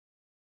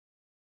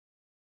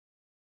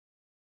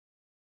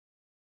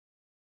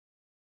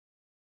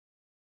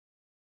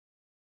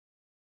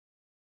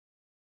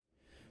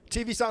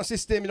TV sound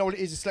system, you know what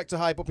it is, a selector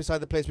hype up inside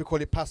the place. We call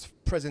it past,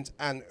 present,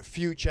 and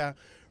future.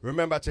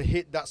 Remember to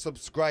hit that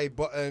subscribe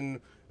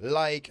button,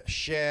 like,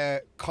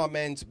 share,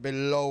 comment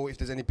below if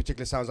there's any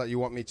particular sounds that you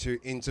want me to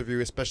interview,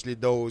 especially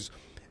those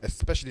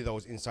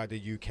inside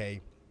the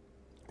UK.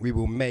 We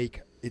will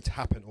make it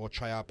happen or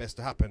try our best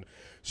to happen.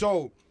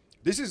 So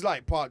this is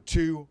like part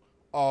 2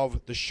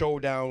 of the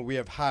showdown we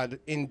have had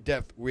in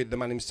depth with the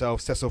man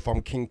himself, Cecil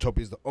from King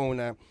TUBBYS, the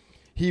owner.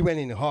 He went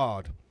in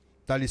hard.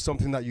 That is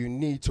something that you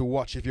need to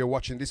watch. If you're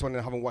watching this one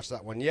and haven't watched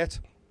that one yet,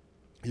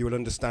 you will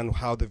understand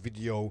how the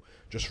video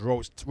just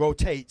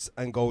rotates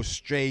and goes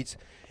straight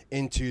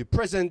into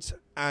present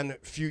and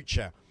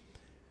future.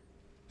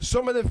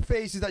 Some of the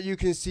faces that you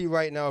can see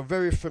right now are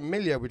very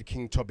familiar with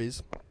King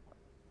TUBBYS.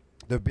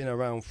 They've been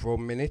around for a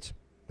minute.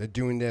 They're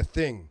doing their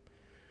thing.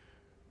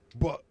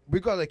 But we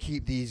got to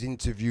keep these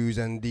interviews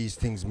and these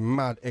things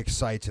mad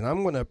exciting.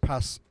 I'm going to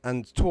pass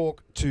and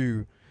talk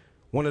to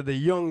one of the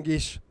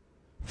youngish,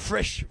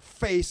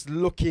 fresh-faced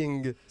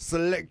looking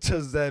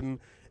selectors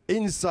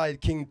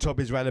inside King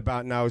TUBBYS right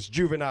about now. It's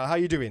Juvenile. How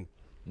you doing?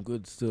 I'm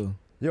good still.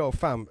 Yo,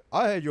 fam,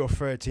 I heard you're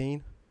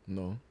 13.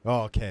 No.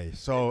 Okay,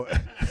 so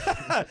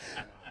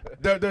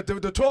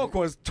the talk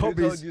was TUBBYS.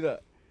 Who told you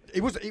that?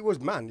 It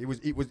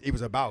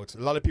was about. A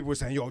lot of people were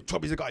saying, yo,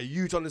 TUBBYS has got a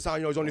youth on the sound,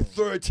 you know, he's only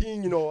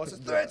 13, you know. I said,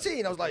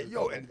 13? I was like,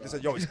 yo, and they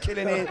said, yo, he's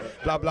killing it,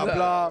 blah, blah,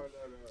 blah.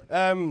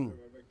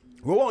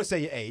 We won't say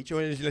your age,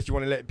 unless you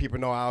want to let people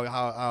know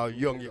how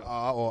young you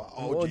are or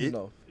old you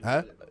enough.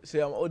 Huh? Say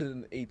I'm older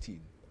than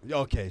 18.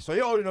 Okay, so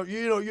you're old enough,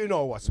 you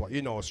know what's what,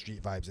 you know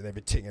street vibes and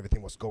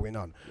everything what's going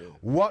on. Yeah.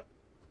 What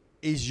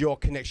is your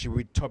connection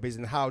with TUBBYS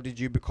and how did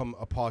you become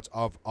a part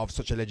of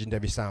such a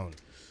legendary sound?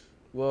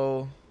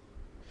 Well,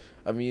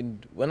 I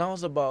mean, when I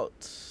was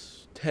about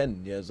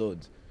 10 years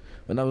old,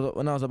 when I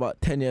was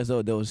about 10 years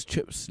old, there was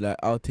trips, like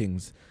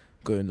outings,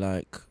 going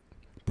like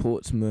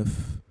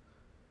Portsmouth,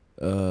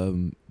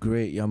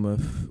 Great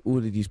Yarmouth, all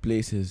of these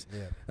places.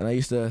 Yeah. And I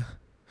used to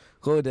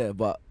go there,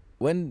 but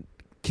when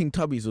King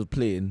TUBBYS was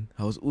playing,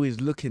 I was always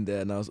looking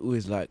there and I was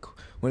always like,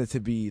 wanted to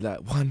be like,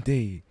 one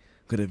day,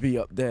 gonna be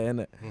up there,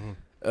 innit?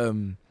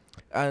 Mm-hmm.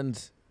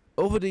 And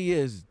over the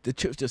years, the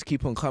trips just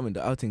keep on coming,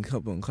 the outing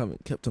kept on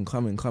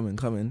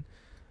coming.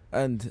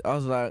 And I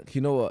was like,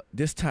 you know what,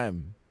 this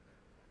time,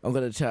 I'm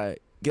gonna try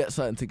get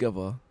something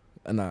together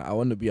and I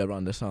want to be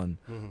around the sound.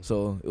 Mm-hmm.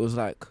 So it was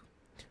like,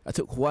 I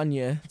took 1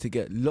 year to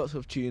get lots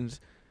of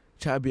tunes,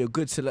 try to be a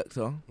good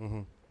selector,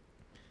 mm-hmm.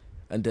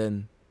 and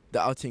then the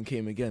outing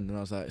came again, and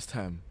I was like, it's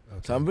time.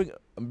 Okay. So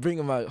I'm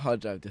bringing my hard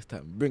drive this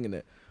time, bringing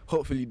it.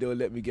 Hopefully they'll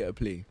let me get a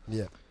play.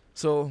 Yeah.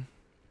 So,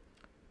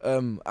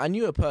 I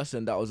knew a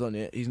person that was on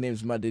it. His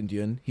name's Mad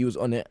Indian. He was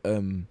on it,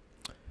 and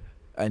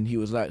he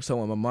was like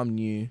someone my mum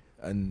knew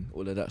and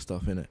all of that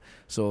stuff, innit?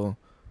 So,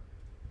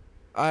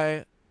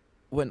 I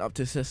went up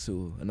to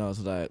Cecil and I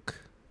was like,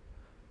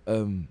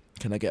 can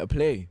I get a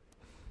play?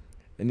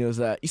 And he was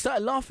like, he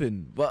started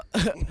laughing, but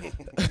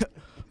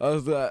I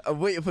was like, I'm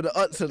waiting for the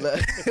answer.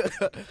 Like.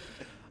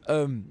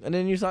 And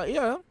then he was like,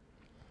 yeah.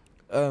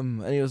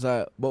 And he was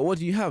like, but what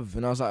do you have?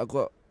 And I was like, I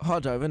got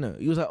hard drive, innit?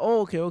 He was like,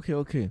 oh,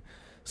 okay.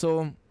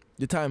 So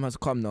the time has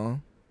come now.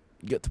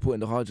 You get to put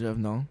in the hard drive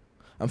now.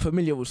 I'm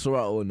familiar with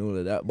Serato and all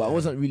of that, but I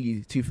wasn't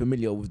really too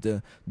familiar with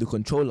the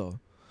controller.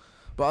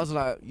 But I was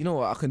like, you know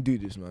what, I can do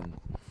this, man.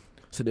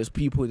 So there's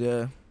people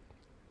there,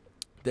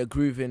 they're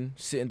grooving,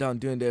 sitting down,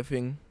 doing their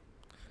thing.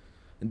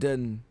 And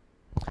then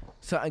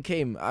something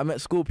came. I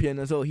met Scorpion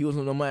as well. He was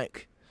on the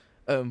mic.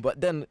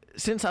 But then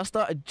since I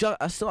started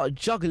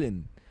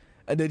juggling,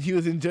 and then he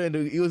was enjoying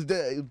it. He was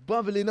there, he was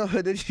bubbling up,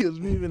 and then he was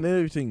moving and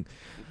everything.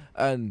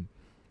 And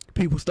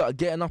people started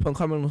getting up and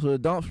coming onto the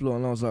dance floor,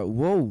 and I was like,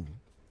 whoa.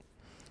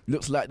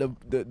 Looks like the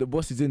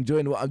boss is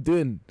enjoying what I'm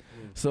doing.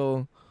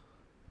 So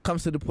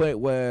comes to the point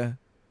where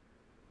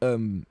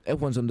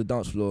everyone's on the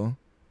dance floor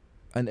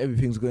and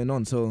everything's going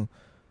on. So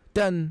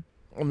then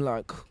I'm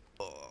like,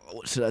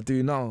 what should I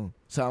do now?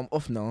 So I'm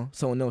off now.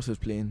 Someone else is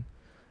playing.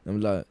 And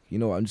I'm like, you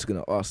know what? I'm just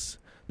going to ask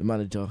the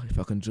manager if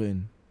I can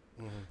join.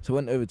 Mm-hmm. So I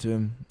went over to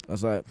him. I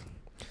was like,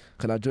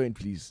 can I join,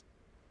 please?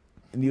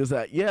 And he was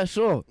like, yeah,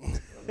 sure.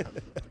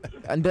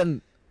 And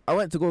then I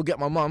went to go get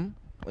my mum.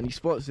 When he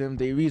spots him,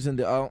 they reasoned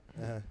it out.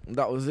 And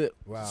that was it.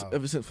 Wow. So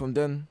ever since from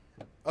then.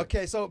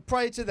 Okay, so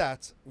prior to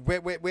that,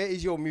 where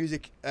is your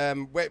music?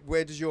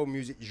 Where does your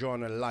music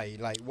genre lie?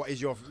 Like, what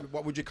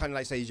would you kind of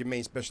like say is your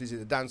main specialty? Is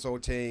it the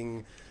dancehall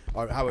thing,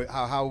 or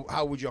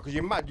how would you? Because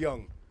you're mad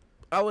young.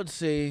 I would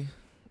say,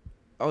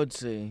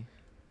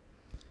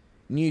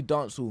 new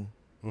dancehall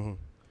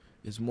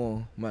is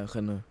more my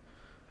kind of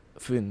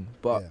thing.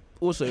 But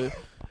also,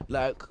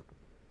 like,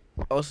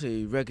 I'll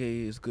say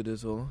reggae is good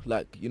as well.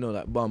 Like, you know,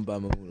 like Bam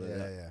Bam and all of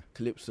that. Yeah.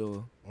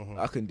 Calypso,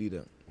 I can do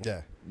that.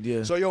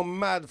 Yeah. So you're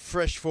mad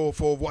fresh for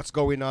what's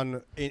going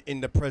on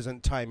in the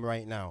present time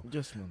right now.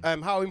 Yes,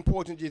 man. How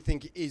important do you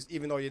think it is,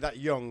 even though you're that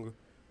young,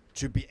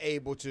 to be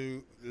able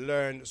to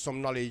learn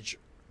some knowledge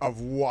of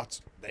what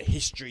the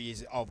history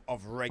is of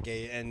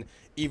reggae? And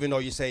even though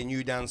you say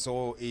new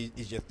dancehall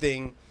is your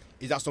thing,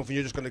 is that something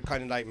you're just going to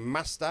kind of like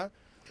master?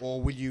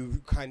 or will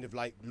you kind of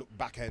like look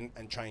back and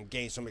try and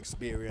gain some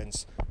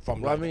experience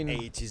from Well, like I mean-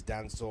 the 80s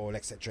dancehall,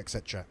 etc.,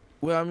 etc.?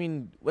 Well, I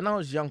mean, when I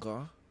was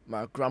younger,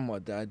 my grandma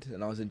died,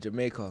 and I was in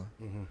Jamaica.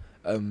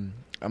 And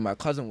my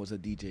cousin was a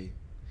DJ,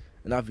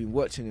 and I've been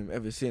watching him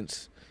ever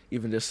since.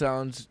 Even the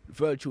sounds,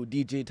 virtual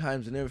DJ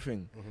times, and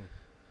everything.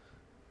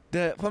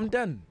 From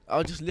then, I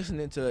was just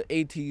listening to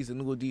 80s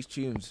and all these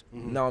tunes.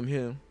 Now I'm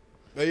here.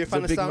 Are you a As a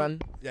fan of big Sound? man.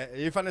 Yeah, are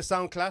you a fan of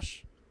Sound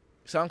Clash?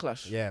 Sound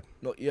Clash? Yeah.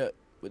 Not yet,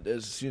 but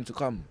there's soon to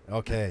come.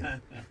 Okay.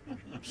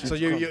 so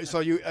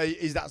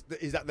is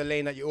that the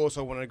lane that you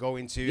also want to go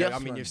into? Yes, I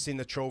mean, man. you've seen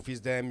the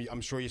trophies there.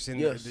 I'm sure you've seen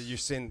Yes.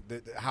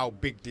 how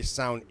big this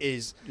sound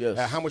is. Yes.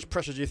 How much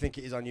pressure do you think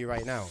it is on you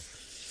right now?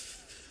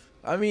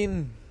 I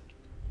mean,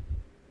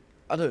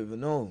 I don't even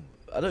know.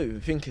 I don't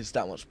even think it's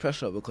that much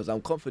pressure because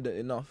I'm confident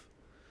enough.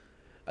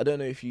 I don't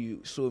know if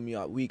you saw me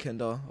at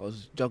Weekender. I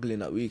was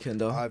juggling at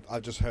Weekender.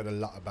 I've just heard a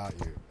lot about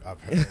you. I've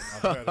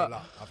heard a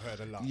lot. I've heard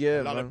a lot.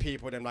 Yeah, a lot man. of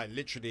people them like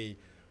literally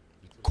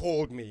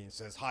called me and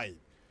says, "Hi,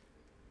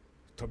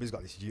 Tubby's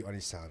got this youth on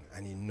his sound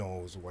and he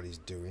knows what he's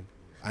doing."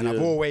 And I've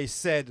Yeah. always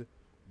said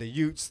the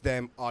youths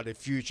them are the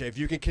future. If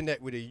you can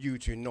connect with a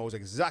youth who knows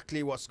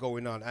exactly what's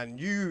going on, and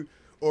you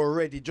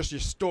already just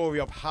your story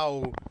of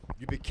how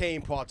you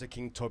became part of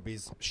King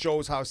Tubby's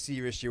shows how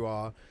serious you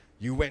are.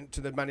 You went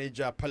to the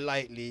manager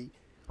politely,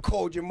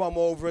 called your mum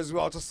over as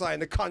well to sign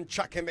the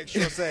contract and make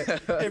sure say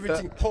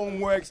everything,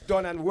 homework's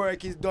done and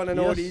work is done and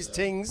all Yes. these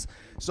things.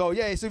 So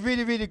yeah, it's a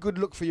really, really good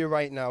look for you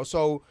right now.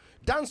 So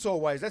dancehall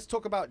wise, let's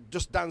talk about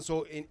just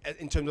dancehall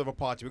in terms of a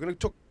party. We're going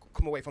to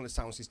come away from the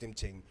sound system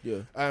thing.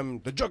 Yeah.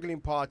 The juggling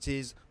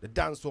parties, the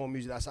dancehall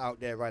music that's out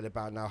there right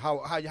about now.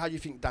 How do you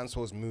think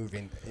dancehall's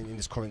moving in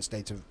this current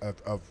state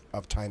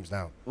of times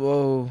now?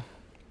 Well,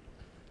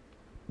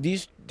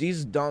 these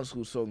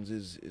dancehall songs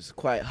is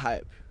quite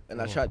hype,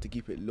 and I tried to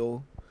keep it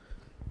low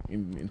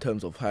in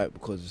terms of hype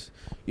because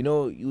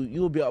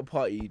you'll be at a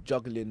party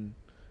juggling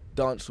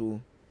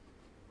dancehall,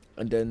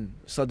 and then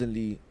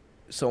suddenly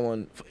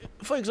someone,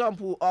 for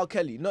example, R.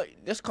 Kelly. No,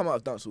 let's come out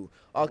of dancehall.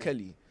 R.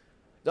 Kelly.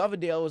 The other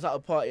day I was at a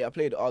party. I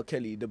played R.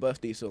 Kelly, the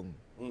birthday song,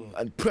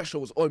 and pressure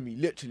was on me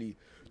literally.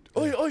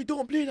 Oi,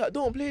 don't play that!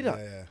 Don't play that!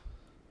 Yeah.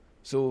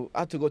 So I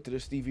had to go to the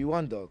Stevie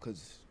Wonder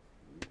because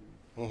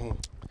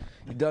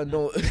you don't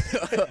know.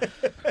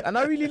 And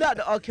I really like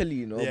the R. Kelly,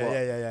 you know. but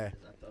Yeah.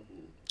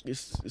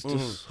 It's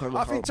just.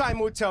 I think time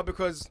will tell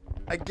because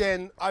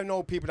again, I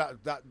know people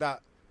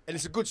that and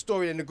it's a good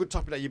story and a good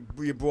topic that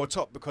you brought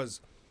up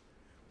because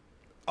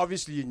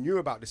obviously you knew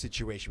about the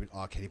situation with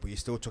R. Kelly, but you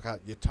still took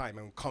out your time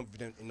and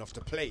confident enough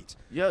to play it.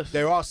 Yes.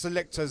 There are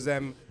selectors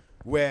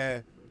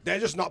where they're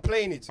just not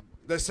playing it.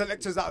 The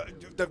selectors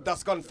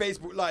that's gone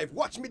Facebook Live,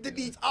 watch me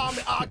delete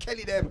R.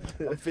 Kelly them.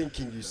 I'm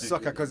thinking you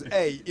sucker because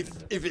hey,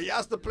 if he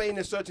has to play in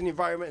a certain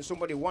environment and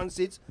somebody wants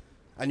it,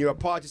 and you're a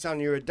party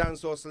sound, you're a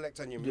dancehall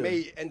selector, and you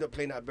may end up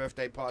playing at a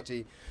birthday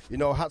party,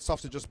 hats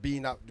off to just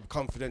being that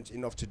confident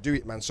enough to do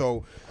it, man.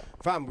 So,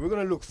 fam, we're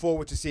going to look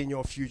forward to seeing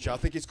your future. I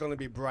think it's going to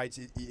be bright.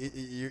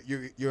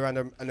 You're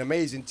an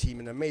amazing team,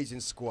 an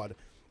amazing squad.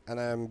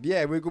 And,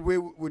 yeah, we're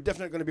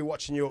definitely going to be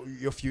watching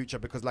your future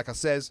because, like I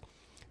says,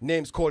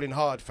 name's calling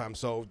hard, fam.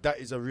 So that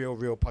is a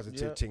real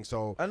positive thing.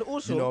 So, and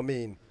also, you know what I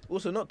mean?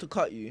 Also, not to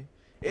cut you,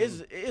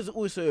 it is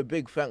also a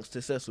big thanks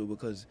to Cecil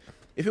because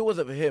if it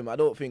wasn't for him, I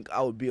don't think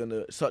I would be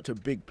on such a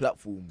big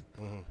platform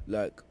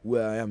like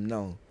where I am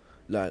now.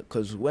 Like,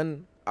 because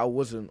when I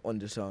wasn't on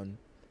the sound,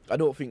 I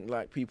don't think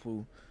like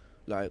people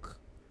like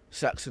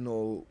Saxon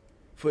or,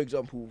 for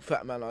example,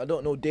 Fat Man, I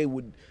don't know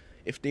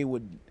if they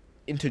would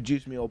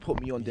introduce me or put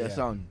me on their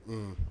sound.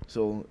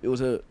 So it was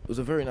a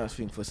very nice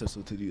thing for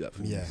Cecil to do that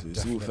for me. Yeah, So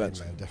it's all definitely, thanks.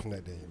 man.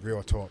 Definitely.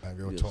 Real talk, man.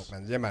 Real talk,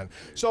 man. Yeah, man.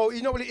 So,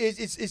 you know what it is?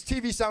 It's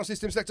TV sound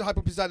system, selector hype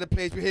up inside the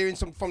place. We're hearing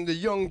some from the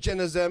young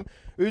Genism.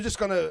 We're just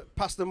going to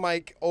pass the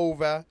mic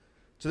over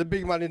to the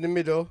big man in the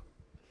middle.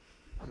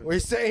 What you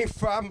saying,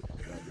 fam?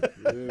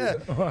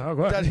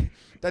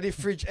 Daddy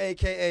Fridge,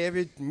 a.k.a.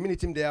 every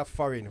minute him there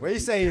foreign. What you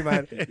saying,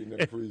 man?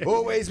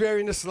 Always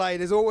wearing the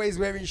sliders, always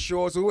wearing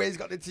shorts, always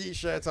got the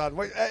T-shirt on.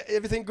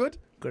 Everything good?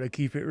 Gotta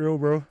keep it real,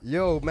 bro.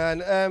 Yo, man.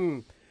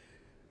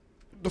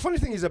 The funny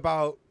thing is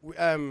about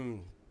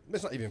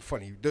it's not even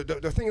funny.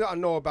 The thing that I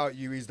know about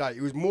you is that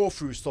it was more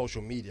through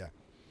social media.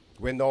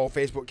 When the whole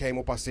Facebook came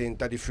up, I seen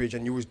Daddy Fridge,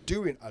 and you was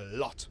doing a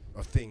lot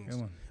of things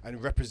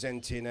and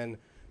representing and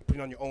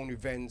putting on your own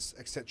events,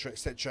 etc.,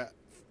 etc.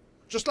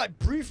 Just like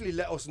briefly,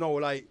 let us know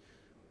like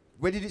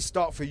where did it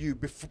start for you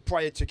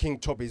prior to King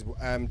Tubby's?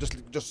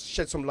 Just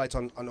shed some light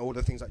on all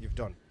the things that you've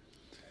done.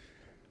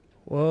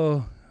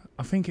 Well,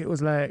 I think it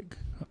was like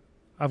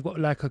I've got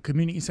like a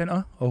community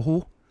centre, a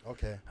hall.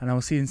 Okay. And I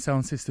was seeing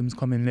sound systems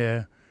come in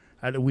there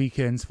at the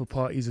weekends for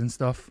parties and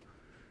stuff,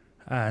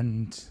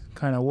 and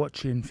kind of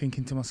watching,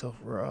 thinking to myself,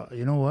 right,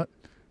 you know what,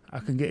 I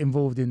can get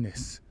involved in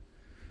this.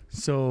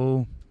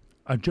 So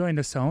I joined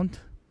the sound,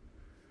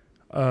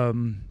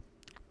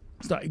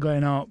 started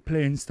going out,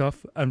 playing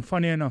stuff, and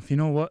funny enough, you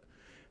know what,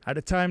 at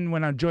the time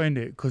when I joined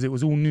it, because it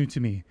was all new to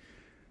me,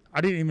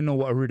 I didn't even know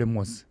what a rhythm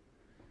was.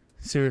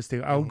 Serious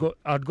thing.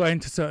 I'd go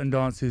into certain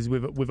dances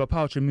with a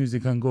pouch of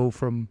music and go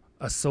from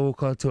a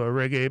soca to a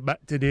reggae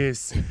back to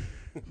this.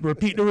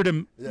 Repeat the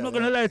rhythm. Yeah, I'm not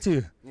gonna lie to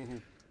you.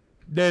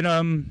 Then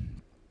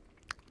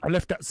I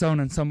left that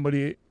sound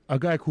and a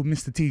guy called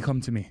Mr. T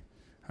come to me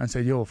and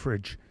said, "Yo,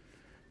 Fridge,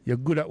 you're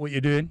good at what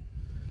you're doing,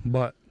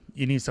 but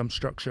you need some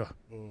structure."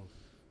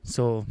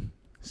 So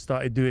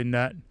started doing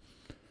that,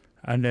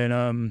 and then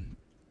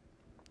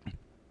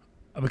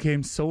I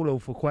became solo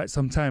for quite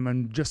some time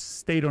and just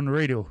stayed on the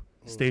radio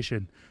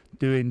station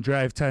doing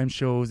drive time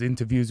shows,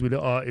 interviews with the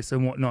artists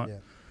and whatnot.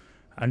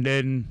 And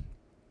then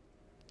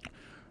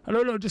I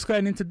don't know, just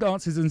going into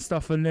dances and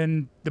stuff, and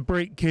then the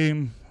break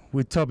came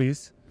with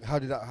TUBBYS. How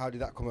did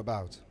that come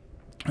about?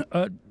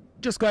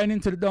 Just going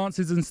into the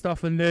dances and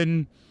stuff, and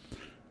then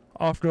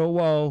after a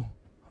while,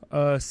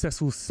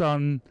 Cecil's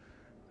son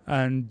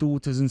and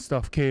daughters and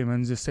stuff came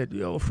and just said,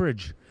 "Yo,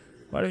 Fridge,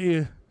 why don't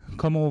you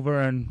come over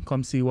and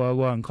come see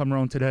Wagwan and come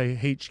around to the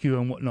HQ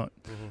and whatnot."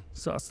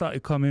 So I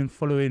started coming,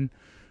 following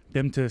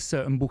them to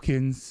certain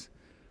bookings,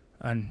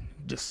 and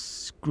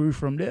just grew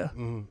from there.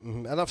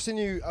 And I've seen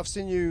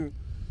you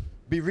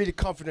be really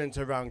confident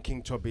around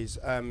King TUBBYS.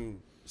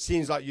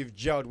 Seems like you've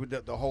gelled with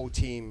the whole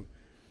team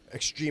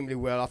extremely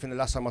well. I think the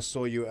last time I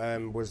saw you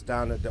was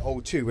down at the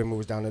O2 when we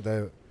was down at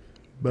the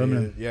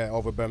Birmingham.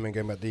 over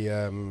Birmingham at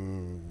the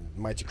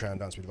Mighty Crown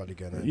Dance with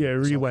Valigan.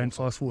 Rewind,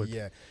 fast forward.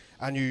 Yeah,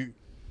 and you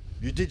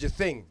did your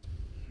thing.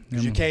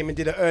 Because you came and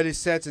did an early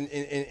set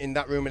in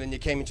that room, and then you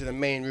came into the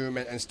main room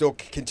and still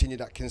continue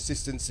that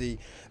consistency.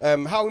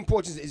 How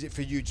important is it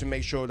for you to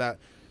make sure that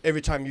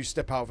every time you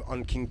step out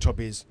on King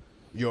TUBBYS,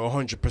 you're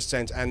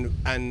 100%?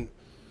 And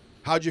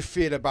how do you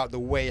feel about the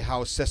way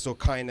how Cecil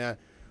kind of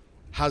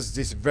has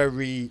this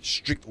very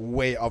strict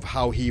way of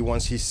how he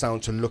wants his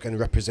sound to look and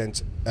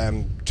represent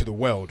to the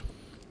world?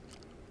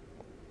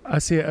 I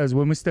see it as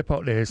when we step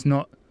out there, it's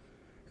not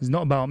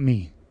about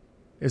me.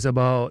 It's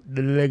about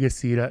the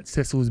legacy that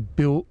Cecil's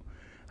built,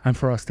 and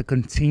for us to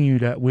continue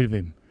that with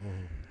him.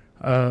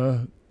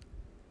 I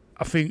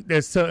think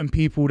there's certain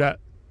people that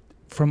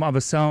from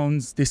other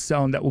sounds, this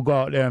sound, that will go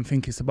out there and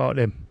think it's about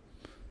them.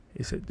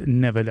 It's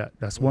never that.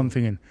 That's one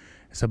thing.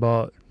 It's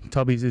about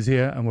TUBBYS is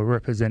here and we're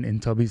representing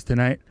TUBBYS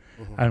tonight,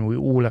 and we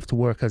all have to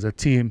work as a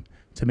team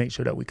to make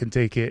sure that we can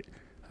take it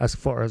as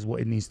far as what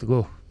it needs to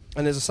go.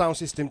 And there's a sound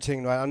system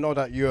thing, right? I know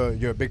that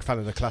you're a big fan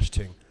of the Clash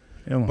thing.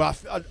 Yeah,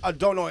 but I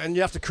don't know, and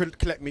you have to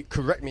correct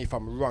me if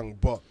I'm wrong,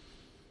 but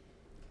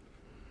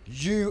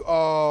you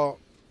are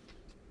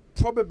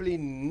probably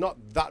not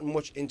that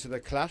much into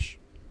the Clash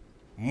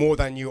more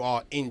than you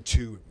are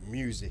into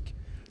music.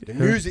 The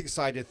music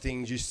side of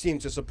things you seem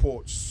to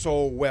support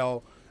so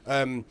well.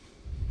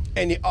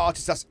 Any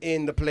artist that's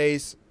in the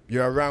place,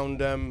 you're around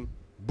them.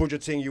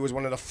 Budgeting, you was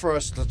one of the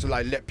first to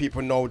like let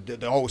people know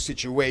the whole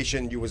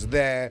situation. You was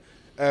there.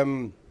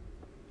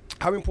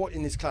 How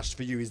important is Clash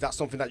for you? Is that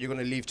something that you're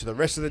going to leave to the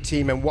rest of the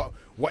team? And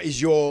what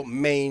is your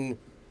main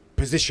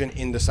position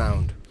in the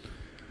sound?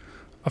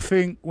 I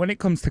think when it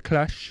comes to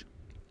Clash,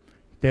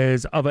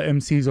 there's other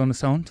MCs on the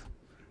sound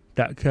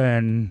that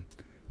can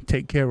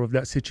take care of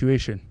that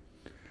situation.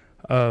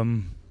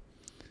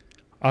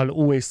 I'll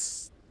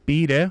always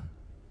be there,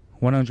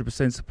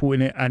 100%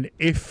 supporting it. And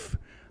if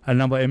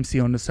another MC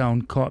on the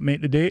sound can't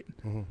make the date,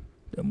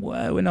 then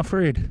we're not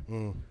afraid.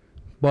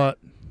 But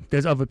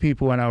there's other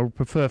people, and I would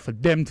prefer for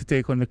them to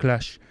take on the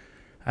Clash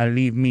and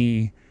leave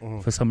me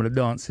for some of the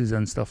dances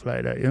and stuff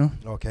like that, you know?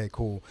 Okay,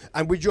 cool.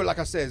 And with you, like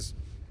I says,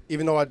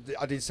 even though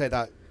I did say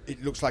that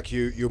it looks like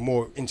you're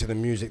more into the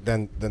music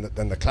than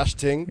the Clash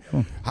thing,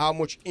 how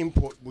much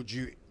input would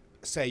you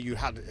say you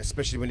had,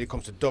 especially when it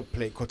comes to dub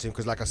plate cutting?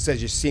 Because like I said,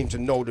 you seem to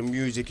know the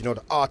music, you know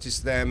the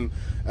artists, them.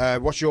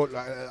 What's your,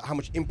 how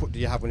much input do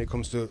you have when it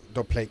comes to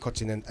dub plate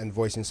cutting and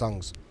voicing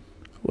songs?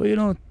 Well, you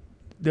know,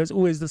 there's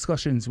always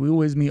discussions. We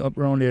always meet up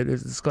around there.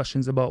 There's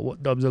discussions about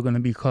what dubs are going to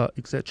be cut,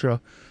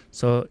 etc.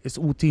 So it's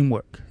all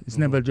teamwork. It's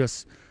never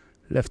just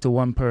left to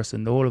one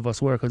person. All of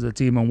us work as a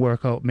team and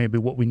work out maybe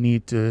what we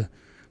need to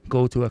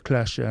go to a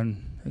Clash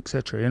and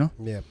etc. You know?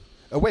 Yeah.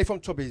 Away from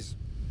TUBBYS,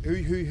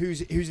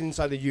 who's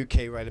inside the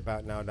UK right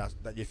about now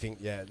that you think,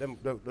 yeah,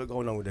 they're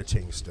going on with their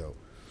thing still?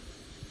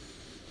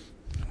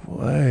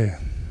 Why?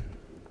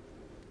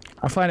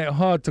 I find it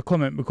hard to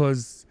comment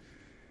because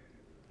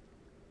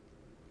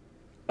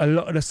a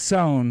lot of the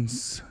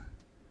sounds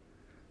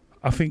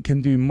I think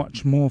can do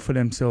much more for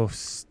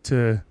themselves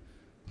to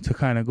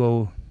kind of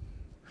go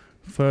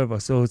further.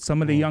 So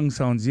some of the young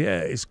sounds, yeah,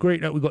 it's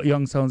great that we got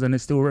young sounds and they're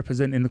still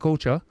representing the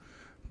culture,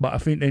 but I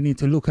think they need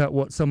to look at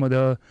what some of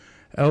the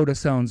elder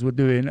sounds were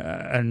doing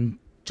and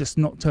just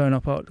not turn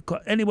up out.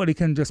 Anybody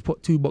can just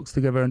put 2 bucks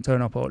together and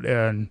turn up out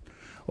there, and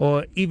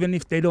or even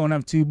if they don't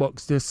have 2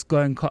 bucks, just go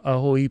and cut a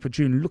whole heap of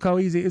tune. Look how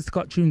easy it is to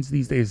cut tunes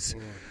these days.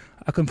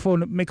 I can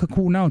make a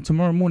call now.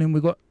 Tomorrow morning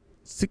we got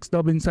 6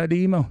 dub inside the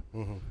email.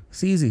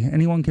 It's easy.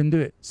 Anyone can do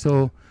it.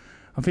 So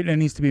I think there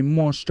needs to be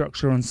more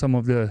structure on some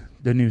of the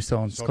new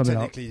sounds coming out. So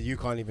technically you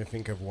can't even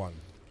think of one.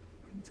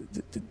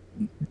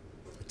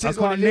 I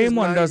can't name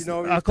one. That's, you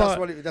know, I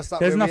can't.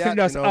 There's nothing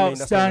that's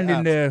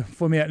outstanding there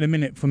for me at the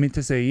minute for me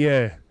to say,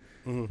 yeah,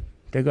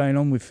 they're going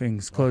on with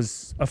things,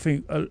 because I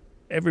think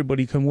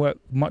everybody can work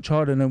much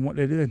harder than what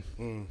they're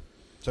doing.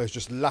 So it's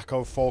just lack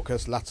of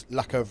focus,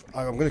 lack of.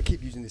 I'm going to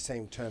keep using the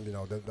same term, you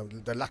know,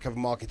 the lack of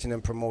marketing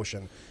and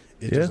promotion.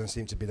 It doesn't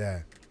seem to be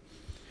there.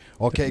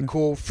 Okay,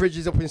 cool. Fridge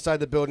is up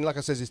inside the building. Like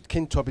I said, it's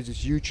King TUBBYS,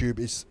 it's YouTube,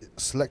 it's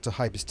Selector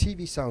Hype, it's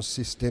TV Sound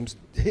Systems.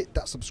 Hit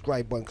that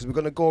subscribe button, because we're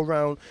going to go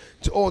around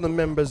to all the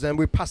members and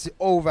we pass it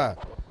over.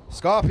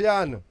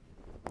 Scorpion.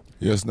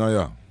 Yes,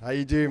 Naya. How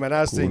you doing, man?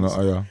 How's Cool, things?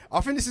 Naya.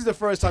 I think this is the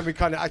first time we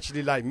kind of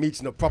actually like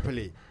meeting up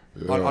properly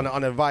on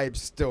a vibe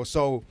still.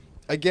 So,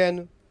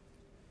 again,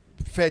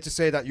 fair to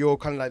say that you're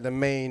kind of like the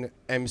main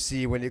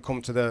MC when it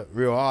comes to the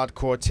real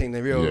hardcore thing,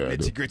 the real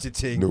nitty-gritty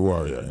thing. The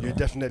warrior. You're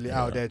definitely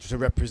out there to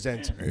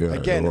represent. Yeah,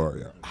 again, the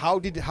warrior. how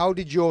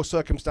did your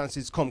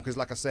circumstances come? Because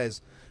like I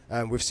says,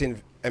 we've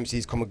seen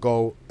MCs come and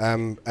go.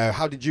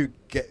 How did you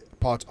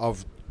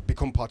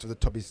become part of the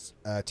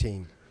TUBBYS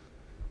team?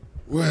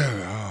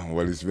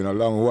 Well, it's been a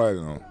long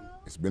while now.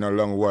 It's been a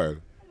long while.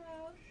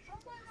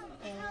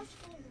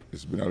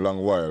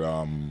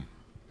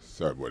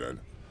 Sorry about that.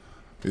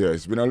 Yeah,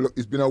 it's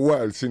been a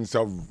while since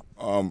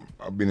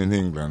I've been in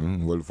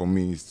England. Well, for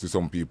me, to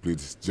some people,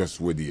 it's just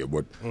with here,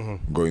 but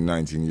going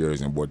 19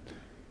 years, but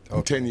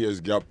 10 years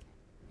gap.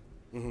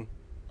 I'm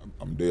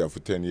there for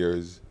 10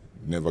 years.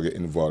 Never get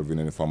involved in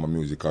any form of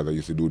music, because I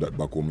used to do that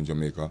back home in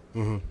Jamaica.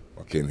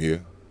 I came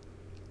here.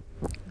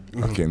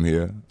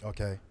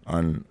 Okay.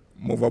 And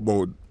move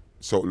about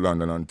South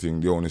London and thing.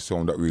 The only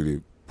sound that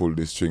really pulled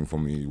the string for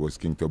me was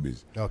King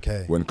TUBBYS.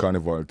 Okay. When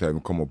Carnival time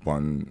come up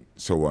and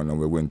so on, and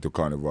we went to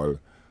Carnival,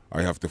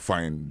 I have to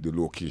find the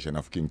location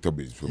of King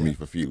TUBBYS for me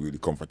to feel really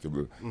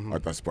comfortable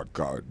at a spot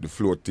called the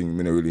float thing.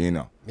 Me not really in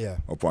up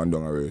and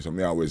down the way. So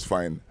me always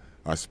find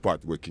a spot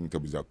where King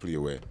TUBBYS are play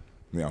where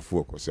me I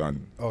focus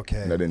on.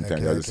 Okay. And then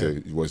time, as I say,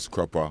 it was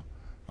Scrapper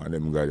and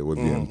them guys that was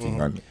doing thing.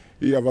 And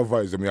he have a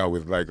vibe that me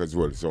always like as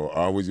well. So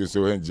I always used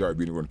to enjoy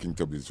being around King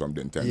TUBBYS from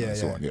then time and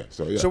so on. Yeah.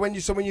 So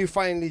when you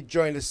finally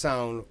joined the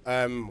sound,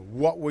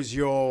 what was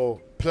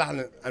your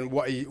plan and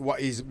what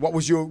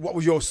was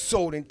your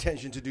sole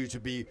intention to do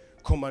to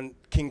come on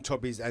King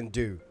TUBBYS and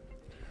do?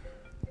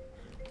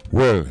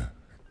 Well,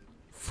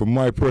 from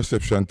my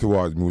perception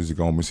towards music,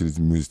 I want to see this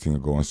music thing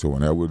go and so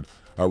on.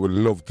 I would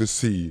love to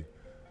see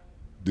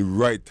the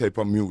right type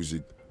of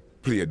music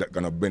play that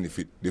gonna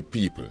benefit the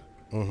people.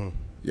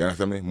 You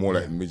understand me? More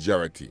like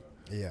majority.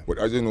 Yeah. But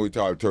as you know, it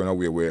all turn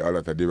away where a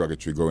lot of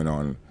derogatory going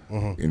on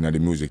in the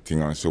music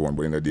thing and so on.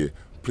 But in the day,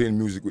 playing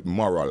music with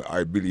moral,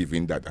 I believe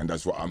in that, and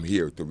that's what I'm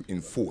here to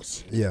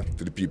enforce to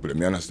the people.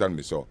 You understand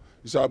me? So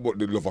it's all about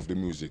the love of the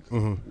music.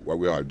 Why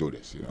we all do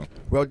this, you know.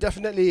 Well,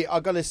 definitely, I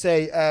gotta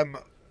say,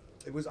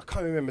 it was, I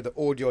can't remember the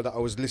audio that I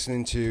was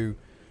listening to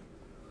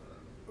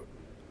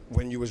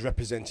when you was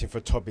representing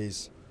for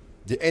TUBBYS.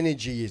 The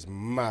energy is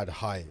mad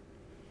high,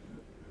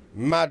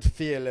 mad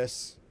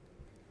fearless.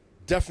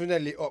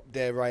 Definitely up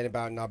there right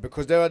about now,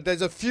 because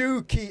there's a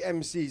few key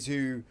MCs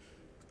who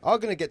are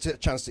going to get a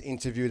chance to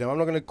interview them. I'm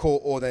not going to call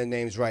all their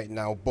names right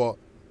now, but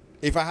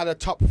if I had a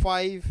top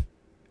 5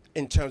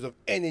 in terms of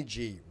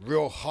energy,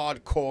 real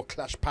hardcore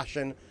clash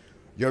passion,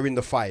 you're in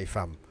the 5,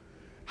 fam.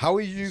 How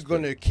are you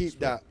going to keep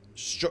that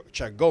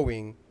structure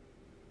going,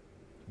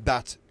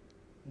 that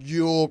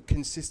your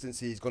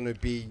consistency is going to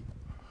be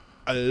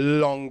a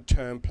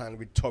long-term plan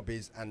with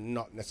TUBBYS and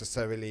not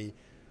necessarily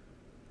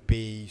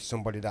be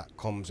somebody that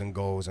comes and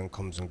goes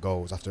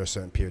after a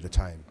certain period of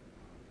time?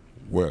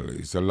 Well,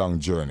 it's a long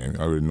journey.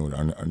 I already know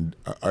that, and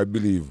I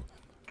believe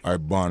I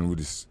born with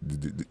this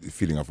the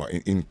feeling of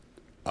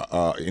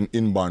an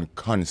inborn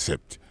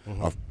concept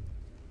of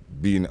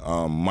being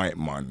a mic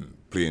man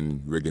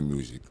playing reggae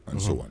music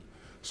and so on.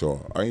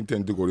 So I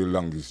intend to go the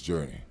longest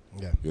journey.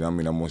 Yeah. You know what I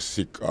mean? I'm most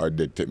sick or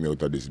dead take me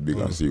out of this big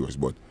and serious,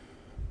 but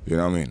you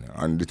know what I mean?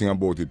 And the thing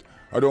about it,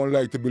 I don't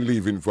like to be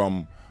living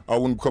from. I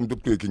wouldn't come to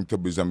play King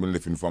TUBBYS and be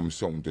living from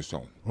sound to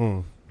sound.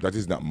 That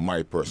is not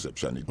my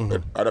perception.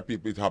 Other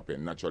people, it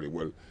happened naturally.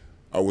 Well,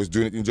 I was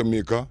doing it in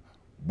Jamaica,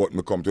 but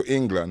me come to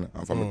England,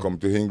 and from me come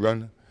to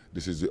England,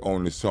 this is the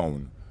only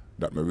sound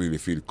that me really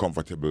feel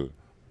comfortable,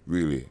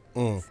 really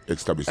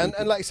establishing.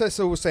 And like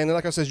Cecil was saying, and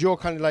like I said, you're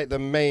kind of like the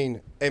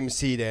main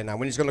MC there now.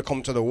 When it's going to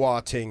come to the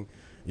war thing,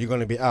 you're going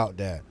to be out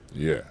there.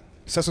 Yeah.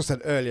 Cecil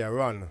said earlier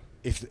on,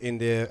 if in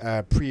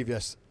the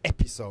previous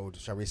episode,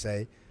 shall we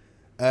say,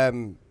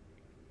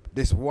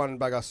 this one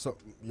bag of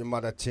your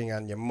mother thing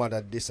and your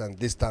mother this and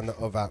this and the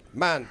other.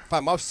 Man,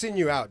 fam, I've seen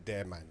you out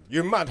there, man.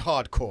 You're mad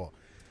hardcore.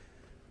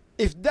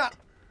 If that,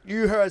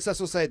 you heard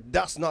Cecil say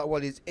that's not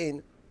what he's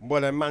in,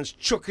 but a man's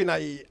chucking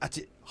at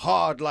it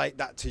hard like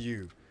that to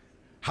you,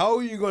 how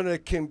are you going to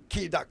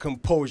keep that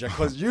composure?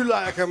 Because you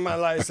like a man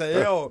like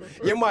say, yo,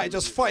 you might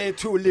just fire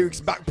 2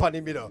 lyrics back upon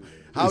him, you know.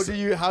 How are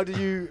you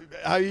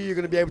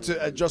going to be able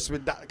to adjust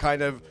with that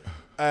kind of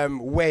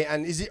way?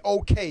 And is it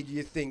okay, do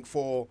you think,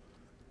 for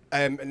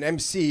an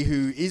MC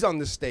who is on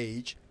the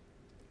stage,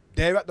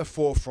 they're at the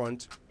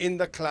forefront, in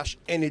the clash,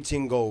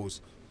 anything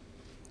goes?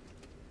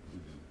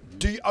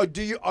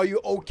 Are you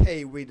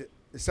okay with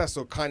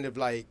Cecil kind of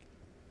like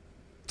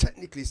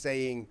technically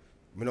saying,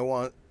 you know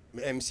what,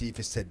 MC if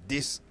it said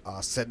this,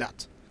 I said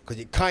that, because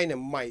it kind of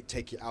might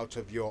take you out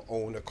of your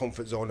own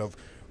comfort zone of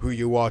who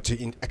you are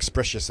to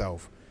express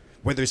yourself,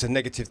 whether it's a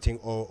negative thing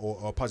or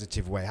a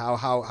positive way.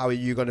 How are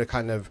you going to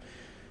kind of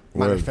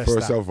manifest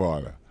first that? of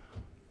all,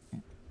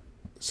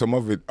 some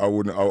of it I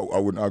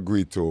wouldn't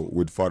agree to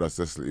with Father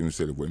Cecil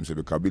himself,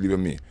 because believe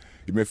me,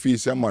 you may feel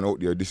some man out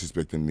there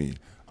disrespecting me,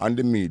 and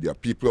the media,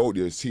 people out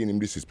there seeing him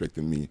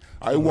disrespecting me.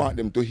 I want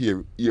them to hear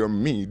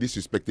me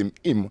disrespecting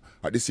him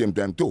at the same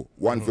time too.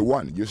 One for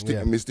one. You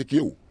stick me, stick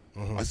you.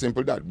 As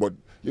simple that. But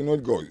you know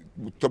it goes.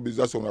 TUBBYS,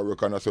 that's how I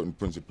work on a certain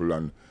principle,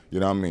 and you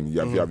know what I mean. You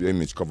have your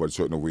image covered a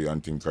certain way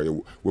and things.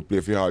 We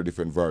play for all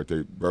different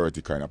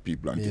variety kind of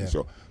people and things.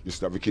 So you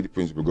still have to keep the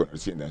principle going at the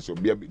same time. So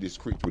be a bit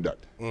discreet with that.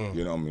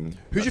 You know what I mean.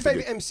 Who's your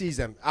favorite MCs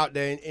then out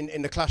there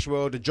in the clash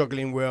world, the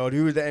juggling world?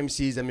 Who are the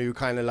MCs and who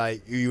kind of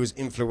like who you was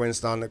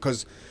influenced on?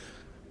 Because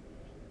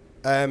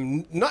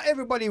not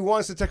everybody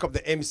wants to take up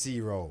the MC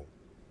role.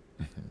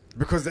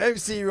 Because the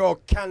MC role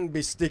can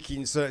be sticky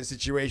in certain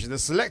situations. The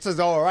selector's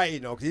all right, you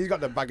know, because he's got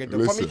the bag of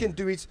the he can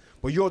do it,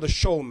 but you're the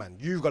showman.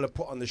 You've got to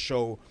put on the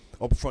show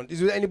up front.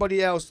 Is there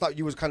anybody else that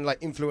you was kind of like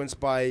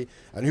influenced by,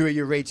 and who are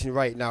you rating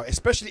right now,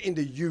 especially in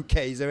the UK?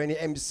 Is there any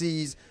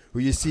MCs who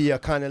you see are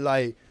kind of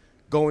like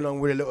going on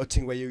with a little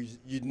thing where you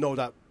know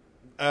that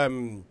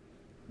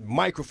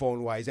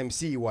microphone-wise,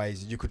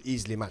 MC-wise, you could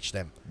easily match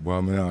them? Well,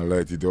 I'm not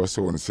lie to you. They were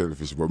so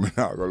unselfish, but I'm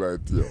not going to lie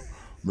to you.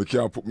 I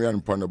can't put me hand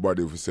upon the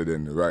body if I say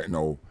then right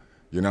now,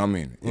 you know what I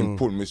mean? Him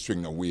pull me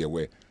string away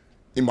where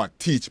he might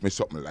teach me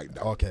something like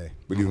that. Okay.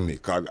 Believe me,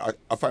 because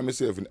I find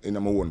myself in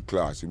my own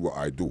class with what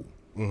I do.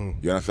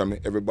 You understand me?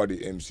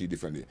 Everybody MC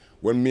differently.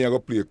 When me I go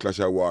play a Clash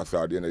of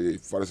Warfare, at the end of the day,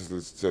 Father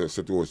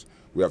said to us,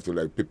 we have to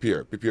like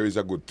prepare. Prepare is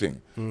a good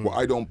thing. But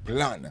I don't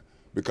plan.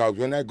 Because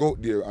when I go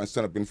out there and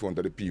stand up in front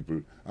of the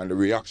people and the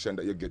reaction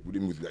that you get with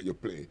the music that you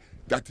play,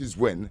 that is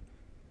when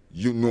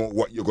you know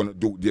what you're going to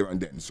do there and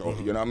then. So,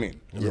 you know what I mean?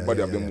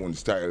 Everybody have their own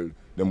style,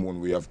 them own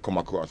way have come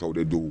across how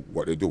they do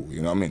what they do,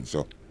 you know what I mean?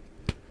 So,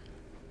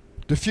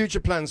 the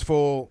future plans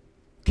for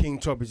King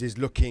TUBBYS is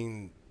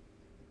looking,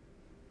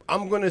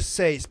 I'm going to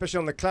say, especially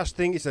on the Clash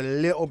thing, it's a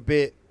little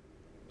bit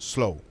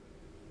slow.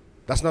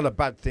 That's not a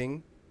bad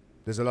thing.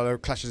 There's a lot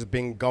of clashes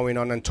been going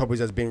on and TUBBYS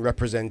has been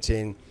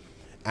representing,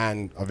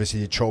 and obviously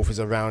the trophies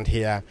around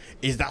here.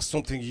 Is that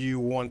something you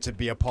want to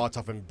be a part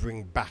of and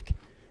bring back?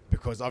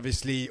 Because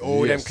obviously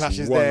all them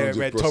clashes 100%. There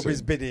where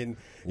TUBBYS bidding,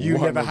 you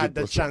 100%. Never had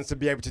the chance to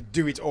be able to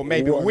do it, or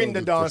maybe 100%. Win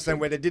the dance and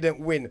where they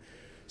didn't win.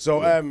 So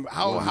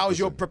how's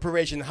your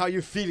preparation? How are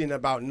you feeling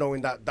about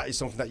knowing that that is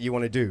something that you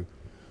want to do?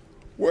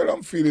 Well,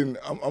 I'm feeling,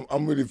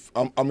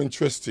 I'm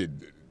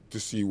interested to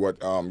see what,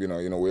 you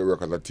know, we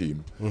work as a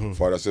team.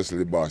 Father Cecil,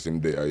 the boss, him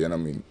there, you know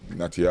what I mean?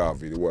 Not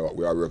Harvey,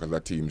 we are work as a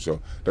team.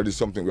 So that is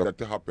something that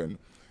to happen.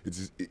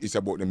 It's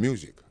about the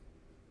music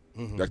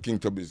that King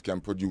TUBBYS can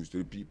produce to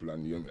the people,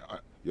 and you know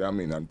what I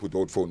mean, and put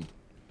out fun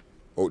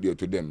out there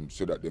to them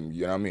so that them,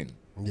 you know what I mean,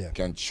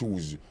 can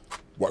choose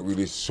what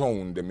really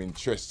sound them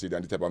interested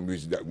and the type of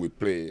music that we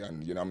play,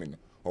 and you know what I mean,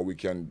 or we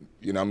can,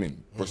 you know what I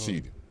mean,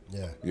 proceed.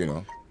 You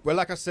know. Well,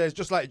 like I said, it's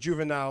just like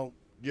Juvenile,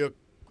 you're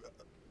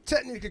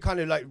technically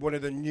kind of like one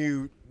of the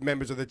new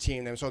members of the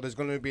team then, so there's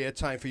going to be a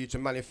time for you to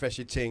manifest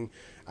your thing,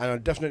 and I'm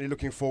definitely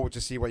looking forward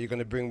to see what you're going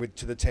to bring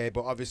to the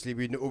table. Obviously,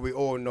 we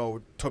all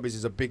know TUBBYS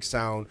is a big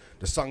sound,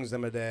 the songs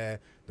them are there,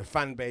 the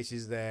fan base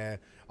is there.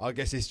 I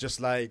guess it's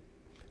just like,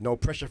 no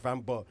pressure,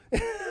 fam, but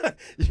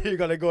you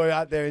got to go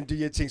out there and do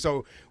your thing.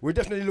 So we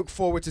definitely look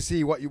forward to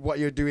see what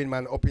you're doing,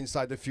 man, up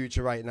inside the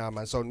future right now,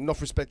 man. So enough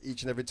respect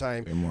each and every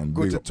time.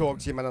 Good to talk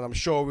to you, man, and I'm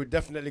sure we're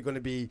definitely going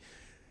to be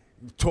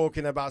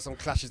talking about some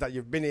clashes that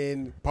you've been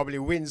in, probably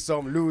win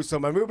some, lose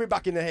some, and we'll be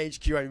back in the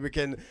HQ and we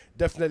can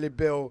definitely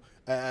build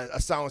a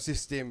sound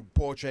system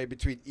portrait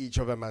between each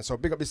of them, man. So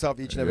big up yourself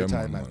each and every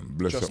time, man.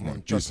 Bless up,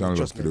 man. Peace and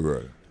love to the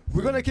world.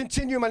 We're going to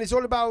continue, man. It's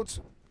all about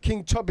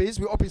King TUBBYS.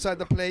 We're up inside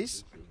the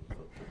place.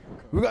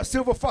 We got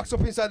Silver Fox up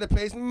inside the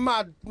place.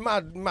 Mad.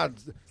 You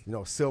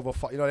know, Silver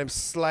Fox, you know them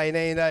slying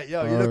ain't that?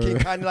 Yo, you're looking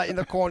kind of like in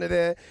the corner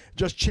there,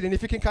 just chilling.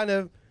 If you can kind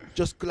of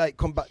just like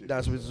come back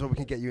down so we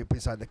can get you up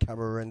inside the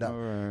camera and that.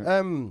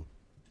 Right.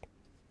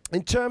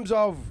 In terms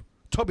of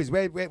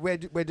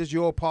TUBBYS, where does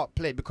your part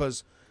play?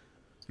 Because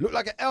look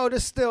like an elder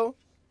still.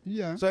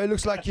 Yeah. So it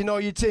looks like you know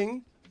your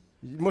thing.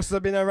 You must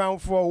have been around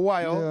for a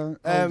while.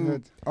 Yeah,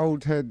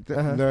 old head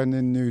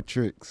learning new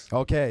tricks.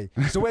 Okay.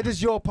 So where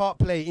does your part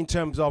play in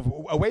terms of,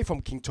 away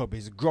from King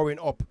TUBBYS, growing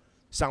up,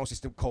 sound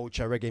system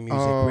culture, reggae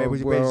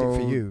music? Where is it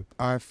for you?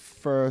 I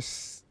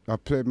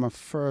played my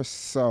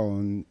first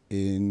sound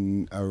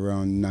in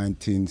around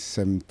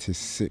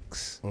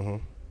 1976.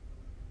 And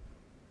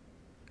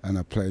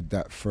I played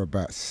that for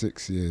about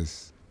 6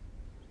 years.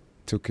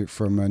 Took it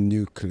from a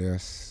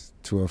nucleus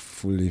to a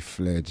fully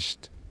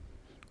fledged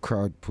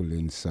crowd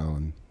pulling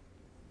sound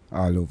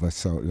all over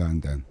South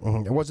London.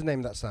 And what's the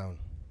name of that sound?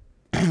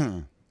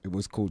 It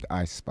was called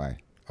I Spy.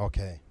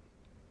 Okay.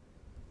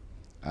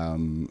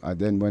 I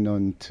then went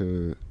on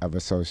to have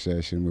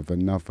association with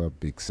another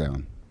big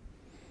sound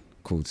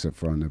called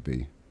Soprano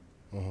B.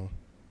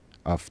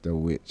 After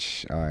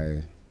which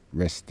I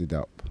rested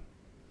up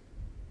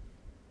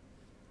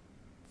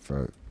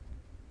for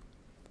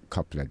a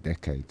couple of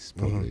decades,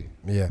 probably.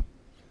 Yeah.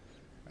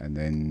 And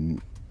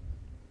then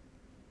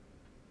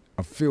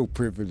I feel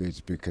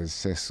privileged because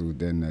Cecil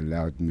then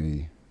allowed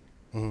me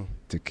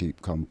to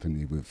keep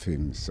company with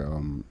him, so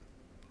I'm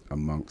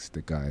amongst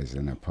the guys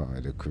and a part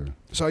of the crew.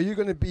 So are you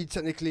going to be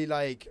technically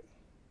like,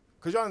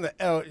 because you're on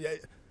the L,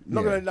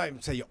 not going to like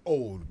say you're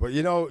old, but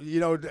you know.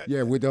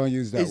 Yeah, we don't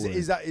use that word.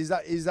 Is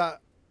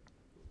that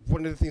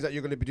one of the things that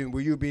you're going to be doing?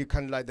 Will you be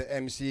kind of like the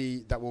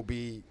MC that will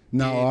be?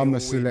 No, I'm a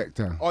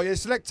selector. Oh, you're a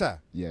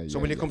selector. Yeah. So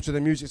when it comes to the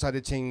music side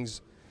of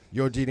things,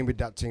 you're dealing with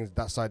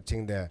that side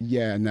thing there.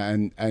 Yeah,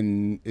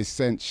 and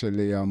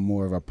essentially I'm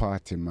more of a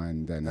party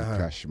man than a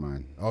clash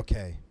man.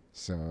 Okay.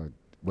 So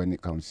when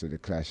it comes to the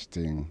clash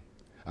thing,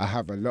 I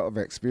have a lot of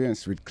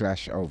experience with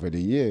clash over the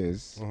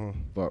years,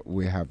 but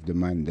we have the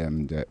man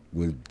them that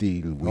will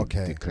deal with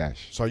the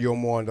clash. So you're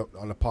more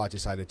on the party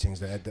side of things,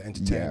 the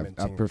entertainment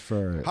thing. I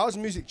prefer it. How's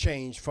music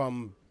changed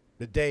from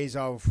the days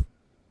of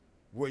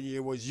when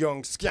you was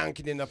young,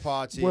 skanking in the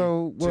party,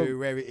 to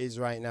where it is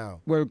right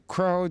now? Well,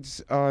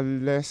 crowds are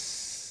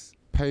less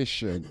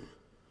patient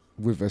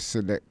with a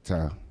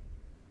selector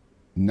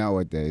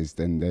nowadays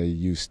than they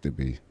used to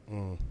be.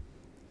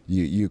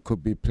 You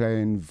could be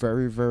playing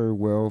very, very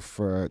well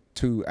for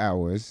 2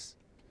 hours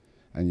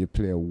and you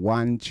play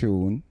one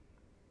tune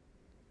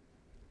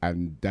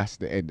and that's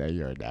the end of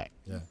your night.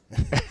 Yeah.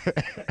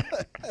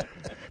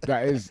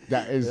 That is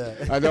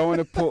I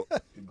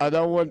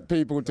don't want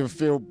people to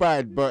feel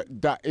bad, but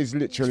that is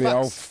literally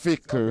how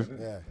fickle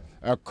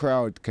a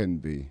crowd can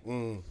be.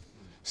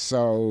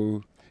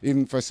 So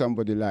even for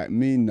somebody like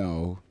me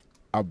now,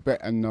 I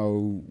better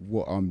know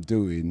what I'm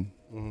doing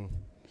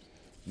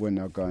when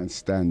I go and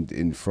stand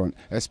in front,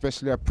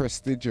 especially a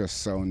prestigious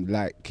sound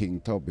like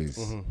King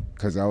TUBBYS,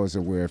 because I was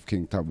aware of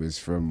King TUBBYS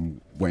from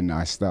when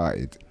I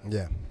started.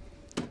 Yeah.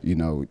 You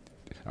know,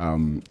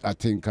 I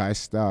think I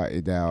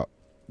started out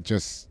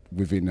just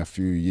within a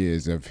few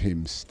years of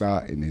him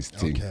starting his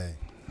thing. Okay.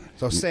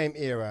 So same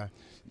era.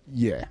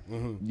 Yeah.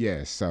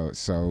 Yeah.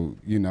 So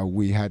you know,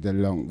 we had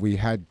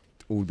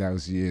all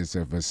those years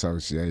of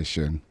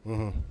association.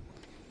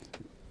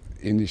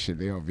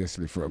 Initially,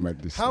 obviously, from a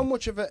distance. How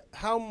much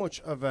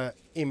of a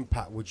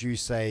impact would you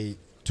say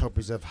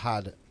TUBBYS have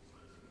had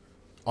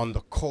on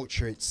the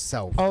culture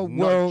itself? Oh,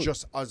 well, not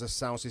just as a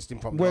sound system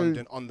from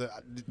London, on the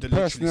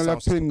personal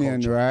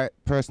opinion, right?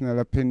 Personal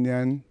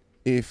opinion.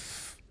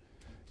 If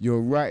you're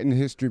writing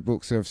history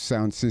books of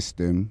sound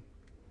system,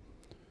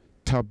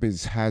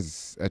 TUBBYS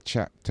has a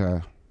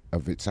chapter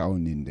of its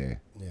own in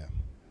there. Yeah.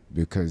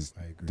 Because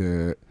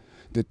the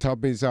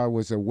TUBBYS I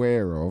was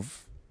aware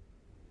of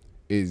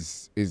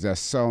is a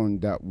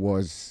sound that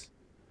was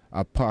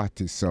a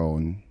party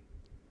sound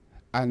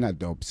and a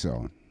dub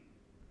sound.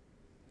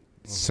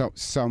 So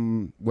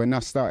when I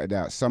started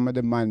out, some of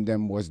the man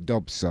them was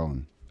dub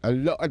sound. A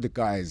lot of the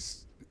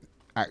guys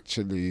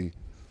actually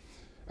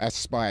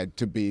aspired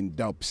to being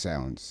dub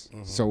sounds.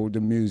 So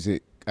the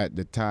music at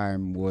the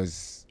time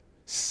was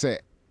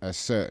set a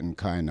certain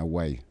kind of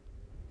way.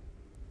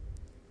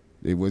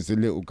 It was a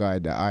little guy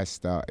that I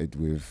started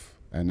with,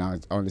 and I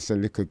was only a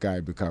little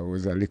guy because I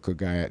was a little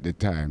guy at the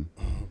time,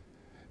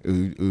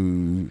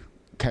 who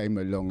came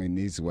along in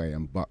his way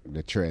and bucked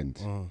the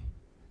trend,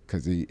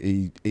 because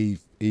he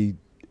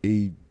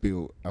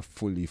built a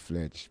fully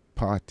fledged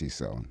party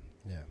sound.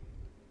 Yeah.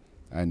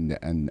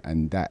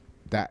 And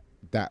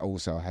that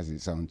also has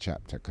its own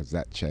chapter, because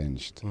that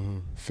changed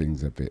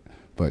things a bit.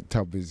 But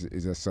TUBBYS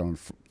is a sound,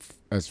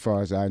 as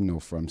far as I know,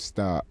 from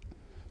start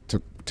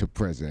to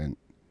present,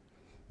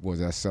 was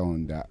a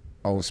sound that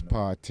house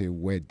party,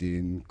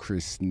 wedding,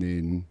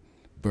 christening,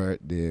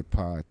 birthday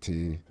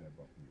party,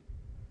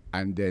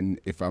 and then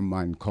if a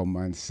man come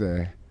and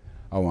say,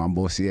 I want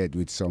to bust your head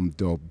with some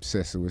dub,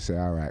 Cecil will say,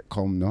 all right,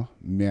 come now,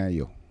 me and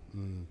you.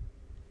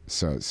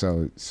 So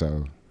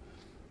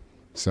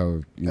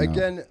you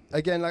know.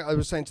 Again, like I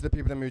was saying to the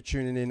people that were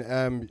tuning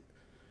in,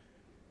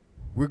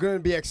 we're going to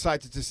be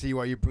excited to see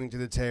what you bring to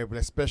the table,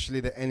 especially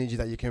the energy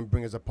that you can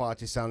bring as a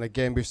party sound.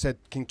 Again, we've said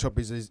King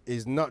TUBBYS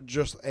is not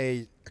just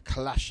a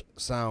clash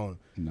sound.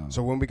 No.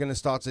 So when we're going to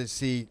start to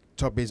see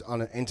TUBBYS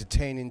on an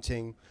entertaining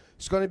thing,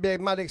 it's going to be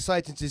mad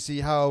exciting to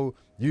see how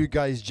you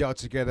guys gel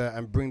together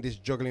and bring this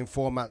juggling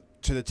format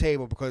to the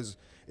table, because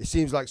it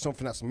seems like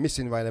something that's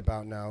missing right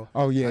about now.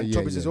 Oh yeah, and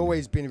yeah. TUBBYS has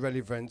always been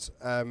relevant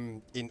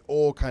in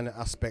all kind of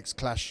aspects,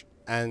 clash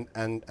and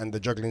the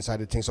juggling side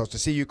of things. So to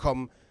see you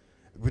come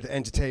with the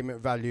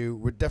entertainment value,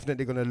 we're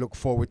definitely going to look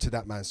forward to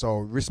that, man. So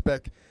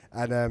respect,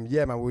 and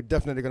yeah, man, we're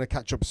definitely going to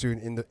catch up soon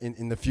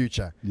in the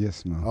future.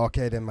 Yes, man.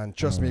 Okay then, man.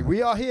 Trust me,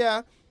 we are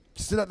here,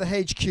 still at the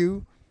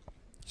HQ.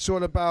 It's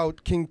all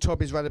about King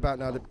TUBBYS right about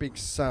now, the big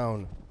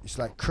sound. It's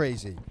like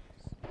crazy.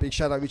 Big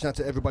shout out, reaching out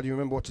to everybody.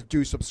 Remember what to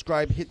do.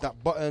 Subscribe, hit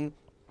that button,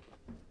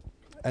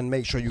 and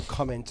make sure you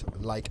comment,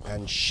 like,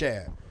 and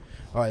share.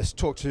 All right, let's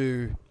talk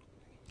to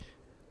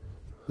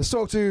Let's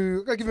talk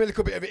to. Gotta give him a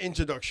little bit of an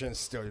introduction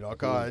still, you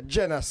know.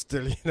 Jenna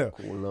still, you know,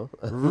 Cool, no?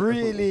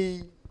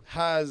 really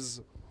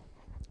has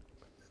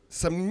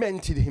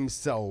cemented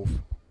himself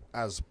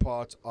as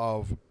part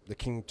of the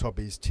King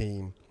TUBBYS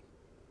team.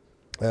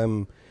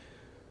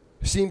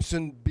 Seems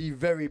to be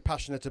very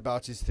passionate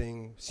about his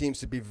thing. Seems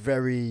to be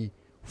very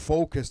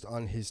focused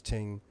on his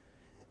thing,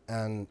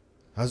 and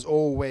has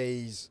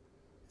always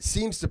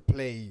seems to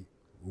play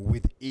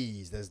with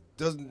ease.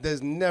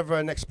 There's never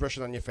an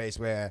expression on your face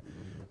where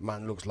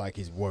man looks like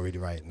he's worried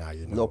right now.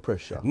 You know, No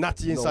pressure.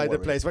 Natty inside No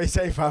the place. What you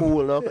say, fam?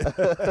 Cool, no?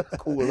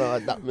 Cool, no?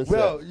 That myself.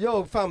 Well,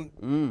 yo,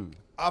 fam.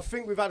 I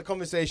think we've had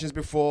conversations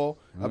before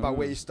about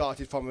where you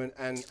started from,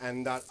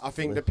 and that I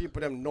think the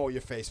people them know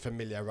your face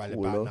familiar right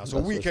Cool, about no? now. So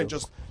That's we for can sure.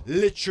 just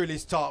literally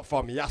start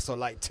from Yasso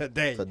like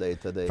today.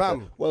 Today.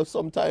 Fam. Well,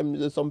 sometimes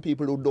there's some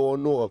people who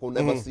don't know, who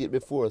never see it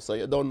before, so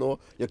you don't know,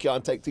 you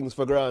can't take things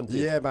for granted.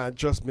 Yeah, man,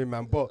 trust me,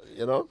 man. But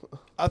You know?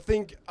 I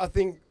think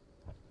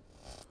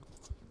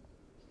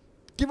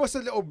give us a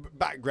little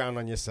background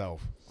on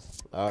yourself.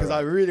 Because I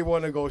really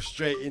want to go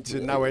straight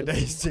into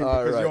nowadays team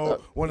All because right. you're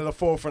one of the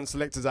forefront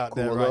selectors out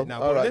there Cool, right no?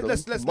 now. All But right,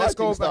 let's my go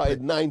thing back.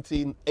 started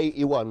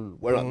 1981,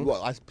 where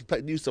I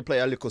used to play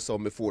a little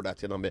song before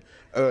that, you know, my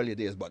early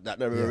days, but that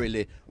never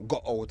really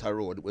got out a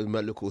road with my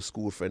local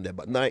school friend there.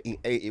 But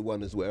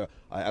 1981 is where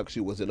I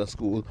actually was in a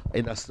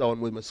sound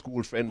with my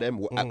school friend them,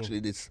 who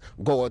actually did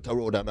go out a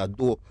road and I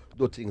do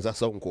things. A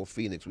song called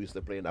Phoenix. We used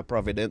to play in a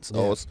Providence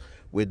house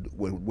with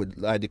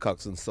Lady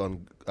Coxon's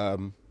son,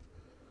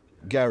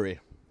 Gary.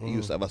 He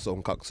used to have a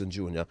song, Coxon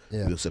Jr.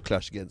 Yeah. We used to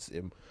clash against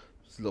him.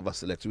 Lover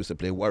Select. We used to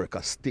play Warwick,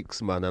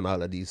 Sticks, man, and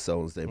all of these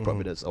sounds. Then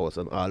Providence House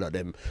and all of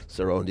them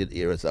surrounded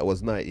areas. That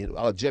was night.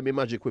 Our Jemmy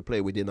Magic we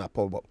play within a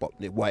pub,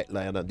 the White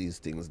Lion and these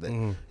things.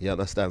 Then you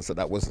understand. So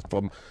that was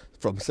from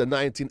say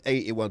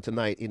 1981 to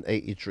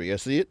 1983. You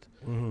see it?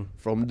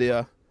 From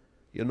there,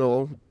 you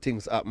know,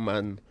 things happen,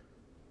 man.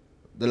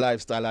 The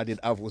lifestyle I did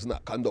have was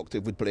not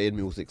conductive with playing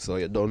music, so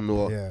you don't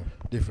know. Yeah,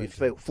 You different.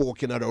 felt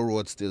forking at the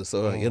road still,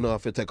 so you know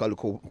if you take a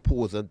look at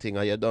pose and thing,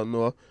 and you don't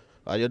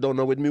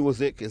know with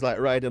music, it's like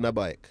riding a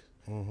bike.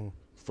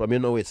 From you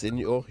know it's in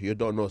you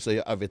don't know, so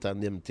you have it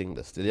and them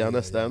things still. You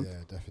understand?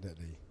 Yeah,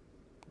 definitely.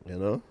 You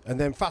know? And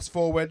then fast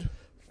forward,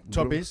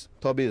 TUBBYS.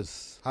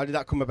 TUBBYS. How did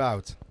that come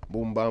about?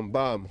 Boom bam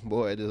bam.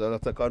 Boy, there's a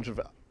lot of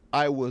controversy.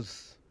 I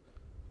was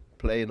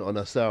playing on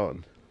a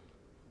sound.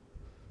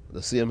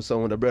 The same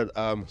song the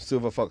brother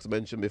Silver Fox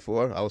mentioned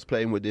before. I was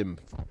playing with him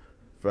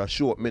for a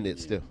short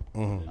minute still.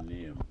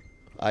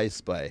 I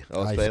Spy. I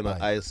was I playing Spy.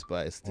 on I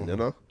Spy still, you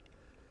know?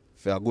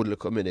 For a good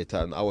little minute,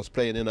 and I was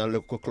playing in a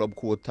local club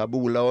called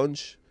Taboo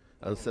Lounge,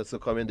 and said to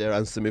come in there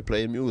and see me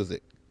playing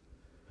music.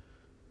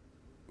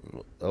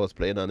 I was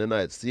playing on the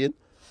night scene,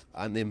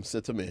 and him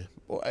said to me,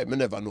 "Oh, I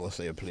never know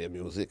say you play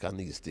music and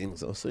these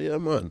things." I said, "Yeah,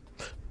 man,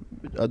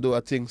 I do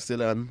a thing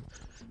still, and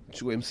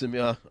show him see me.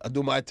 I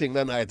do my thing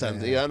the night,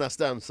 and you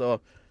understand."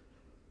 So,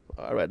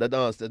 all right, the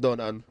dance they done,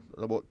 and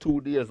about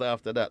 2 days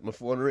after that, my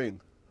phone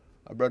ring.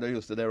 A brother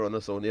used to there on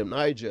the sound named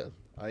Nigel.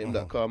 I him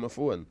that call my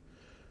phone.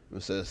 He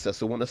said,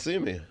 "Sister want to see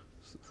me."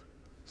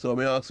 So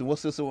I asked him,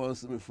 "What's this want to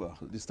see me for?"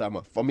 This time,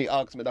 for me,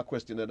 ask me that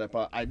question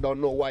that I don't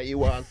know why he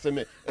wants to see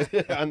me.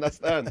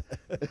 Understand?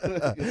 You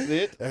see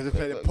it? They have to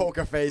play the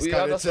poker face We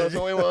kind of understand, thing.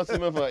 so he wants to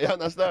see me for. You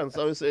understand?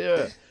 So I say,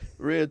 "Yeah,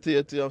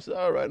 reiterate." I said,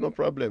 "All right, no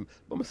problem."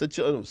 But I said,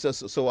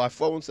 so I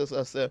phoned,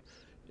 I said,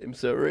 him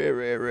say,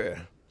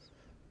 rare.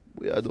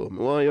 We are doing.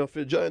 I want you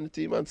to join the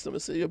team, and so I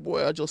say, "Yeah,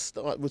 boy, I just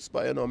start with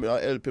Spy now.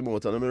 I help him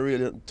out, and I'm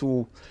really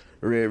too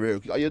rare.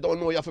 You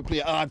don't know you have to play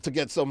hard to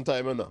get some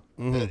time, you know.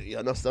 You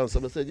understand?"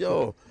 So I said,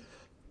 "Yo,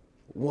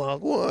 go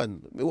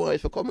on. I want you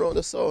to come around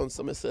the sound."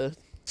 So I said,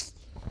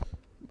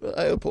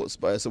 "I help out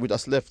Spy." So we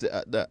just left it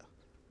at that.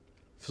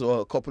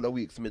 So a couple of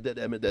weeks, me dead.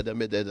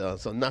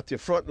 So Natty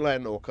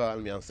Frontline now call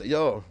me and say,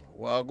 "Yo,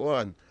 go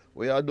on.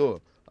 What you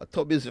do? A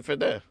TUBBYS if you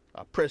there.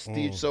 A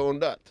prestige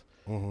sound that.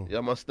 You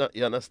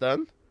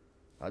understand?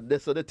 And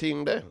that's the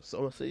thing there."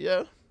 So I say,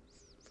 "Yeah.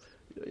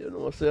 You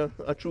know, I say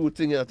a true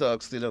thing you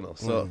talk still, you know."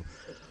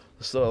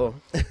 So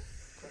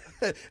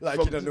Like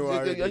you don't know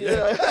already.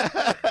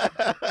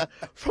 yeah.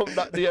 From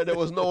that day there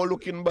was no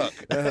looking back.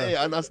 You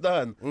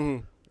understand?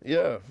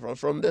 Yeah,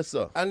 from this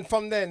sir. And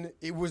from then,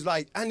 it was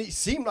like, and it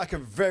seemed like a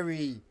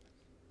very,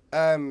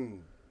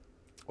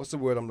 what's the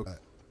word I'm looking at?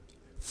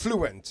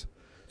 Fluent.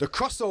 The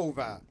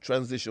crossover.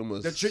 Transition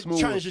was The smooth.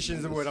 transition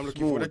is the word I'm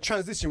looking for. The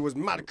transition was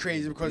mad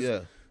crazy because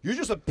Yeah. you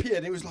just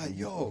appeared. It was like,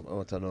 yo,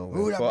 I don't know.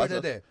 who that But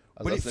brother there?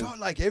 But it felt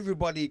like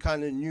everybody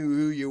kind of knew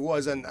who you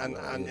was and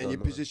your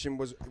position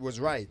was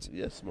right.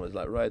 Yes, man, it's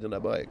like riding a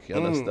bike. You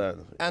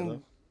understand? And You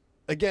know?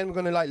 again, we're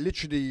gonna like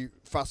literally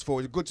fast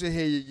forward. Good to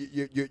hear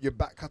your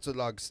back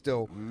catalogue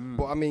still.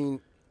 But I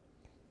mean,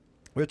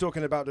 we're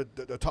talking about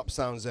the top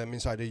sounds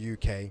inside the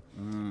UK.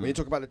 When you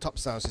talk about the top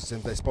sound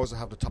systems, they're supposed to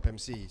have the top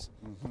MCs.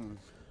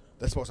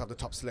 They're supposed to have the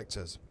top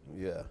selectors.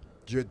 Yeah.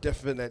 You're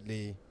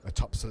definitely a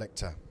top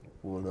selector.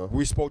 Oh, no.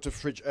 We spoke to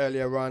Fridge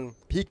earlier on.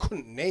 He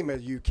couldn't name a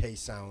UK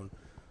sound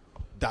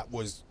that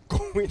was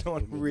going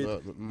on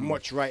with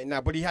much right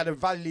now. But he had a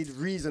valid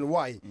reason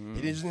why.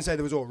 He didn't say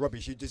there was all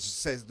rubbish. He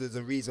just says there's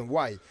a reason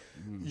why.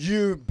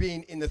 You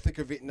being in the thick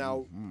of it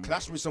now,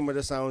 clash with some of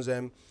the sounds,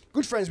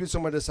 good friends with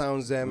some of the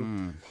sounds,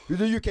 the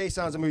UK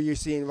sounds who you're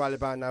seeing right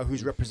about now,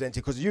 who's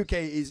represented, because the UK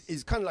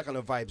is kind of like on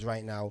the vibes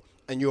right now,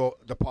 and you're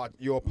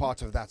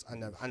part of that,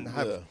 and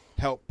have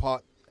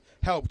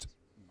helped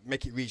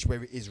make it reach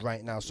where it is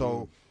right now.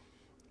 So.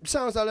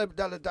 Sounds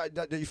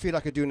that you feel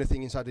like you're doing a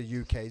thing inside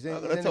the UK. Is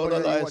I'm going to tell the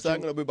lies, I'm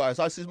going to be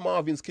biased. I see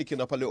Marvin's kicking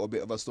up a little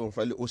bit of a stone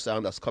for a little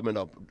sound that's coming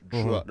up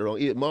throughout the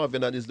round.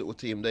 Marvin and his little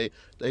team, they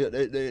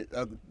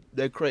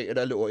created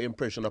a little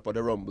impression up at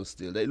the Rumble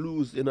still. They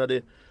lose in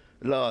the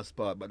last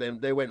part, but then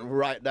they went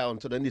right down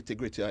to the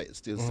nitty-gritty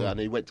still, and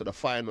he went to the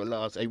final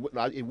last. He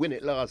win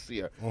it last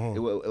year. It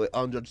was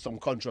under some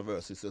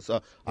controversy.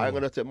 So I'm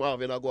going to tell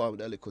Marvin, I go on with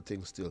that little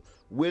thing still.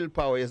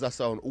 Willpower is a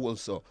sound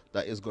also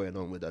that is going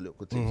on with that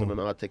little thing.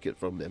 So I take it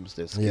from them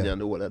still. Skinny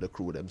and the whole of the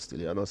crew them still,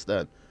 you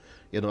understand?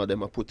 You know,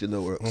 them are putting the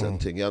works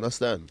and thing, you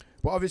understand?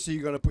 But obviously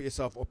you're going to put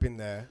yourself up in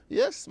there.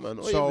 Yes, man.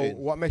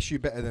 What makes you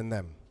better than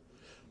them?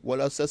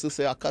 Well, I says to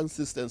say a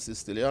consistency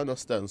still, you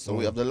understand? So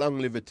we have the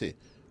longevity.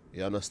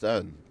 You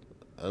understand?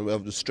 And we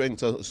have the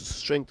strength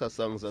of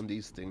songs and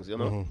these things, you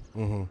know?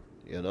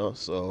 You know,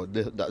 so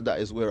that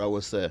is where I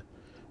would say,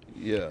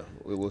 yeah,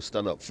 we will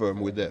stand up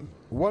firm with them.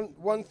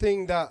 One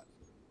thing that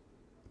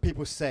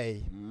people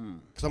say,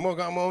 because I'm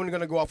only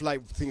going to go off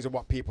like things of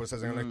what people say.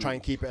 I'm going to try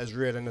and keep it as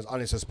real and as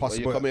honest as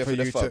possible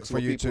for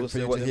you to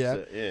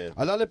hear. Yeah.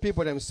 A lot of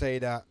people them say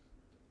that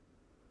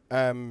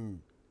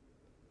King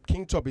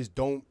Tubby's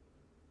don't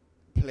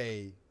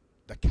play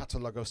the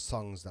catalogue of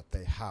songs that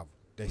they have.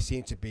 They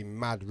seem to be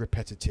mad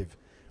repetitive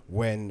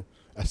when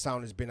a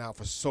sound has been out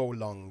for so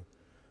long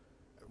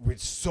with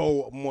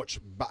so much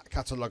back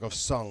catalogue of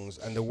songs,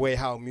 and the way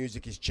how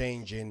music is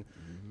changing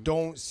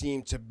don't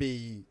seem to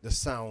be the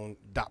sound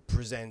that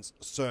presents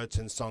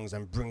certain songs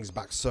and brings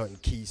back certain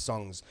key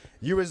songs.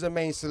 You as the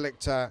main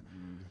selector,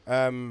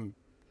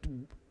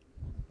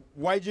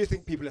 why do you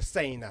think people are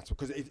saying that?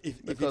 Because if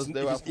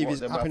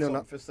it's happening or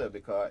not, because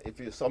if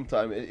you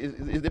sometimes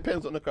it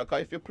depends on the crack.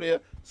 If you play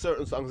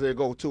certain songs, they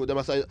go to them.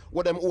 I say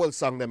what them old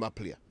song them I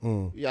play.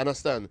 You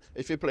understand?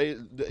 If you play,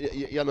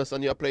 you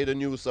understand? You play the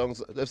new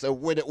songs. They say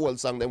where the old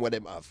song them what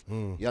them have.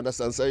 You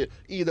understand? So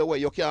either way,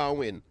 you can't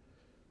win.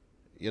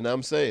 You know what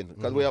I'm saying?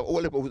 Because we have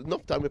all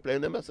enough time we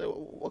playing them. I say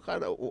what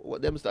kind of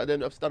what them start?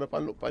 Then stand up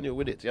and look on you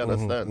with it. You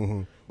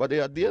understand? But they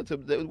are there to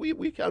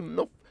we can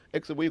enough.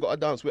 Except we got a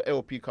dance with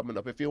LP coming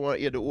up. If you want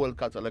to hear the old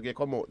catalogue, you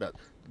come out that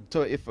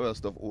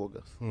 31st of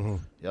August. You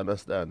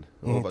understand?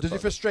 Does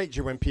it frustrate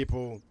you when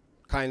people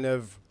kind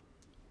of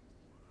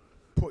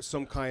put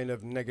some kind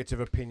of negative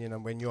opinion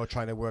on when you're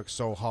trying to work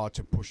so hard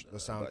to push the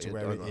sound to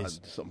where it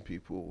is? Some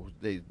people,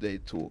 they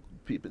talk.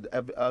 People,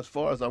 as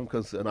far as I'm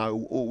concerned, I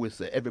always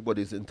say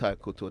everybody's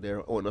entitled to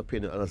their own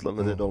opinion, and as long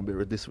as they don't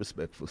be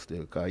disrespectful still,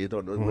 because you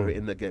don't know we're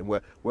in the game.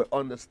 We're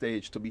on the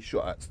stage to be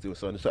shot at still,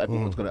 so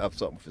everyone's going to have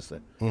something to say.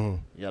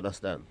 You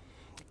understand?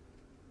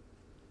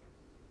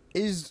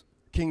 Is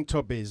King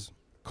Tubby's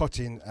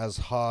cutting as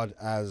hard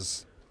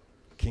as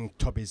King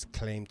Tubby's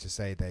claim to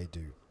say they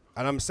do?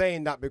 And I'm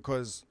saying that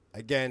because,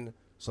 again,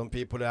 some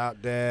people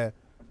out there,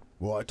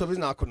 well, Tubby's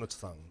not cutting a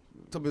song.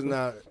 Tubby's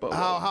not.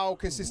 How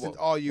consistent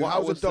are you?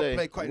 How's a dog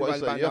play cutting right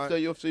back now?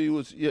 You have to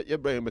use your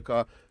brain,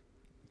 because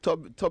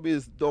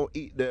Tubby's don't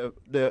eat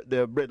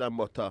their bread and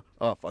butter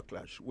off a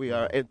clash. We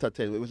are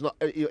entertained. It was not.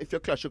 If you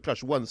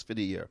clash once for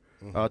the year,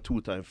 or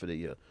 2 times for the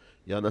year.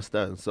 You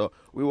understand? So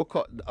we will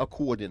cut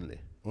accordingly.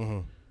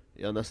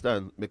 You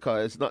understand?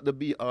 Because it's not the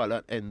be all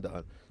and end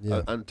all.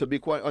 Yeah. And to be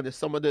quite honest,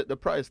 some of the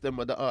price them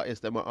or the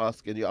artists them are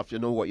asking, you have to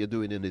know what you're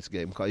doing in this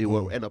game, because you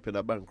will end up in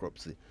a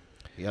bankruptcy.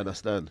 You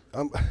understand?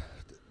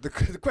 The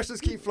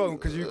questions keep flowing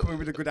because you're coming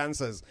with the good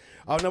answers.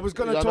 And I was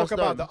going to talk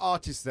about the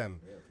artists then.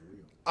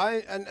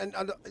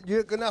 And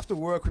you're going to have to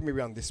work with me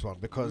on this one,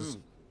 because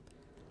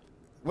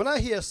when I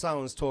hear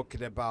sounds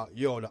talking about,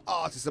 the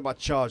artists about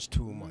charge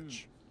too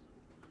much,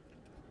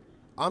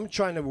 I'm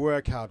trying to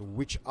work out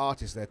which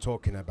artists they're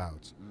talking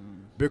about.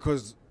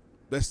 Because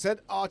the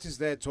said artists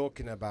they're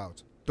talking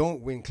about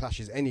don't win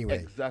clashes anyway.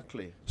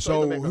 Exactly.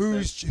 So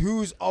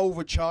who's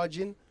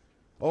overcharging?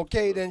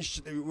 Okay, then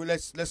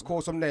let's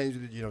call some names.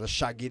 You know, the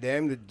Shaggy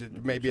them,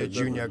 maybe a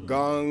Junior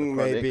Gong,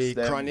 maybe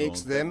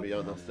Chronics them.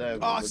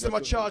 Artists them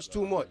are charged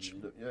too much,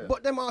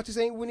 but them artists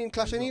ain't winning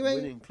clash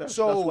anyway.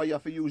 So that's why you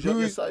have to use your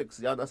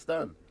psychs. You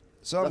understand?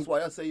 So that's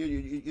why I say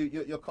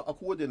you cut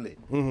accordingly.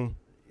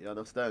 You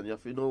understand? You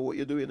have to know what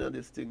you're doing and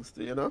these things,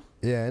 too, you know.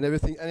 Yeah, and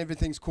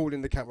everything's cool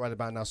in the camp right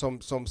about now.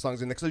 Some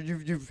songs in there. So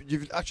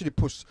you've actually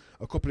pushed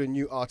a couple of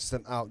new artists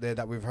out there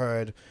that we've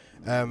heard.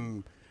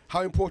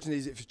 How important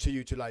is it to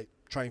you to like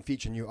try and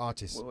feature new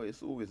artists? Well,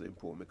 it's always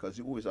important because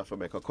you always have to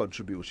make a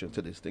contribution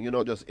to this thing. You're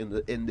not just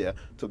in there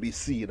to be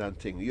seen and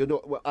thing. You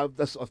know,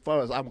 that's as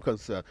far as I'm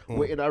concerned.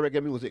 We're in our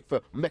reggae music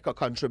for make a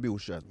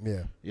contribution.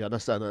 Yeah. You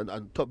understand?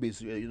 And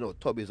TUBBYS, you know,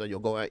 TUBBYS, and you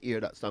go and hear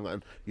that song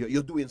and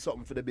you're doing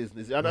something for the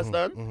business. You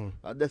understand?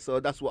 And that's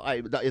what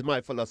that is my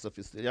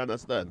philosophy still. You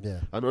understand? Yeah.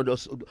 And not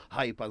just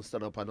hype and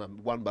stand up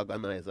and one bag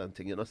of nice and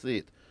thing. You know, see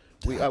it.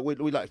 We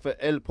like for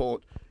help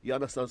out. You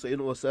understand? So you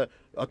know, sir,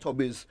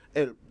 TUBBYS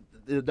help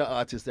the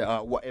artist there,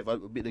 or whatever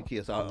be the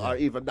case, or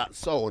even that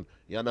sound.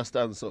 You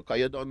understand? So, cause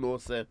you don't know,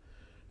 say,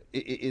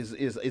 it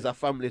is a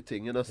family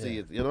thing. You know, see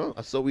it. You know,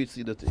 so we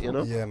see that. You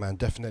know. Yeah, man,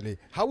 definitely.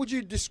 How would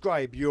you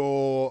describe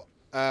your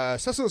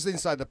Cecil's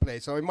inside the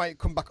place, so we might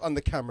come back on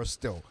the camera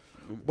still,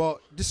 but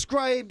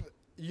describe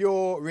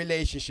your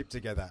relationship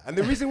together. And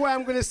the reason why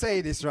I'm going to say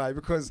this, right,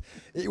 because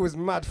it was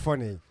mad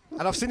funny.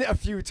 And I've seen it a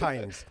few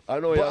times. I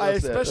know, but I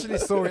especially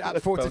saw it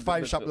at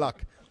 45 Shop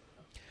Lock.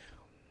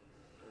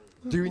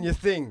 Doing your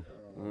thing.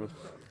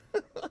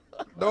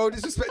 No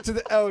disrespect to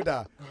the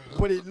elder,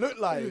 but it looked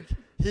like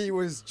he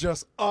was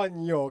just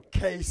on your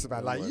case,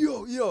 man. Like,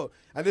 yo.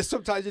 And then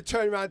sometimes you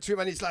turn around to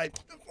him and he's like,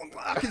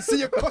 I can see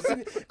you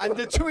cussing. And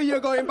the two of you are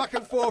going back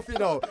and forth, you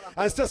know.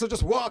 And Cecil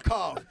just walk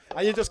off.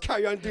 And you just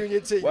carry on doing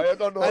your thing. Well, you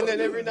don't know, and then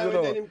every now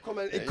and then him come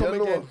again.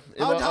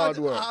 How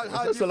do you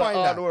it's find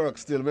hard that? work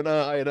still. Me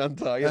not hide and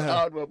talk. It's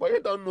hard work. But you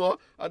don't know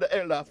how the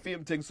elder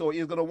film thing, so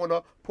he's going to want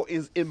to put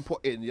his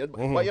input in. Yeah?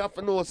 But you have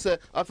to know, say,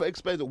 I have to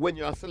explain that when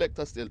you're a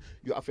selector still,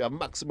 you have to have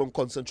maximum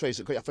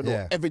concentration because you have to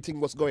know everything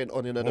what's going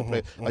on in the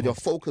play. And you're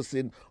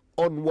focusing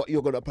on what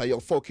you're going to play.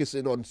 You're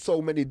focusing on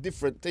so many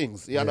different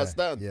things. You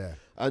understand? Yeah.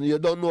 And you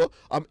don't know.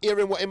 I'm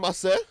hearing what he must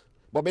say,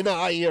 but me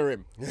not hear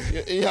him.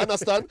 You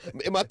understand?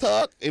 He might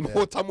talk, he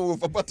might move,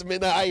 but me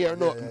not hear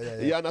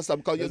nothing. You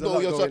understand? Because you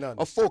know you're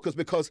a focus.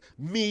 Because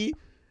me,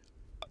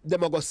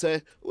 them are going to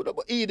say,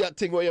 oh, eat that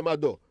thing where you might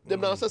do.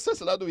 Them now say,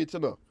 Cecil, I do it, you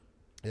know.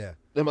 Yeah.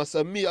 They must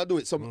say, me, I do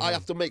it. So I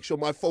have to make sure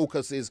my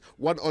focus is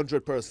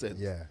 100%.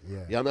 Yeah.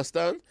 You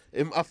understand?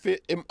 Him have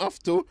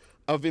to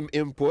have him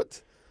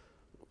input.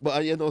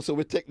 But, you know, so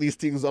we take these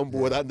things on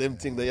board and them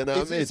things, you know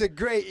what I mean? It's a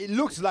great, it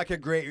looks like a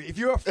great, if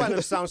you're a fan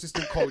of sound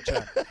system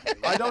culture,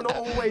 I don't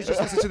always just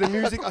listen to the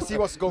music, I see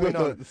what's going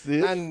on.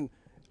 And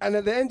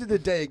at the end of the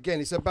day, again,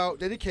 it's about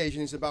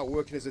dedication, it's about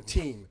working as a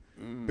team.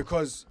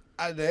 Because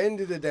at the end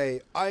of the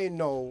day, I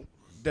know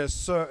there's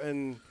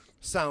certain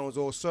sounds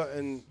or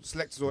certain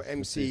selectors or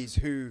MCs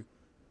who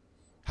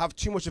have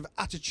too much of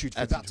attitude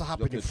for that to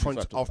happen in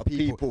front of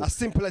people. As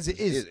simple as it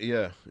is.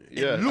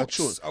 It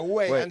looks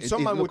away, and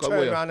someone will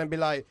turn around and be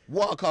like,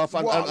 walk off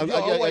and you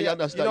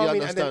understand. You know what I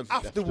mean? And then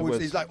afterwards,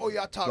 he's like, oh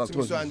yeah, talk to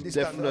me, so and this,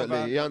 that, and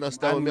that. You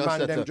understand? And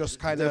man, them just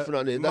kind of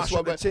mash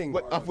up the thing.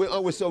 We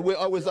always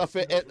have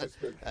to,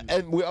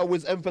 and we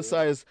always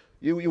emphasize.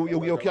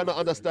 You cannot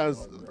understand.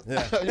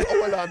 I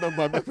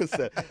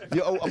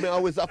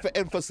always have to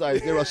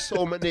emphasize there are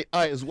so many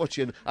eyes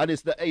watching, and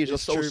it's the age of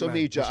social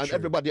media, and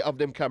everybody have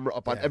them camera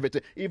up and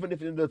everything. Even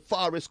if in the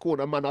farthest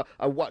corner, man,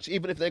 I watch.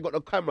 Even if they got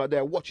the camera,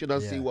 they're watching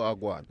and see what I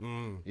go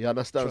on. You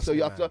understand? So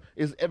you have to.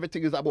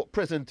 Everything is about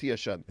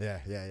presentation.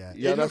 Yeah.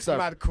 You it looks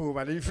mad cool,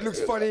 man. It looks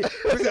funny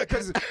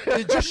because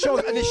it just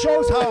shows, and it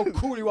shows how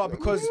cool you are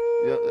because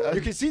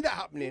you can see that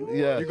happening.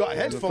 You got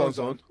headphones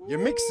on. You're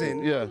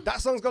mixing. That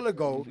song's gonna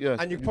go.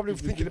 And you're probably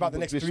thinking about the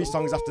next 3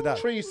 songs after that.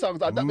 3 songs.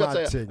 I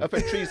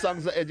think 3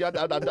 songs ahead.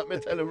 That me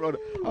tell him, run.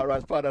 All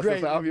right, father.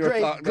 Great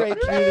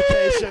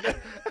communication.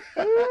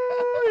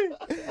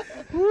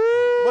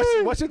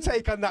 What's your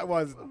take on that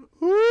one?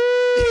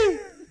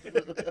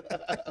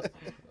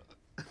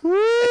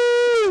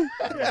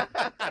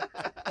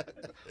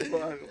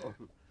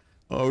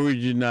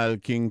 Original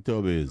King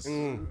TUBBYS.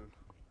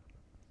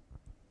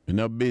 In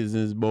a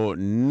business about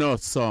no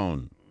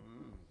sound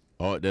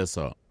out there,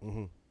 sir.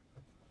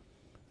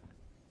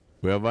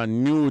 We have a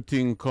new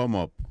thing come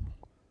up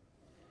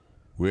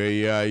where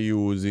you are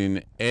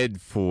using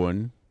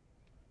headphone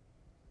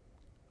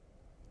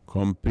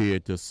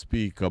compared to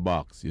speaker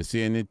box. You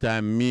see,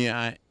 anytime me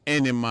and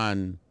any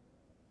man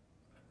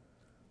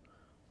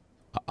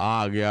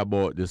argue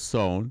about the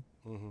sound,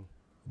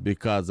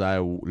 because I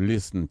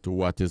listen to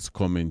what is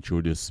coming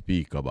through the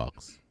speaker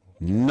box,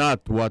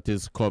 not what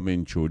is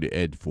coming through the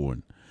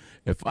headphone.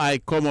 If I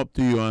come up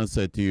to you and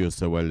say to you,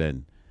 so well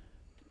then,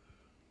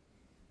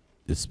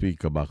 the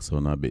speaker box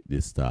sound a bit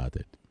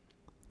distorted.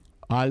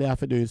 All you have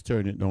to do is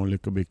turn it down a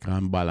little bit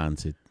and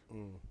balance it.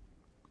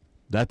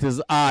 That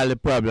is all the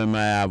problem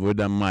I have with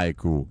the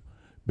micro,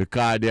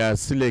 because they are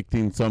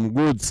selecting some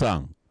good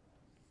song.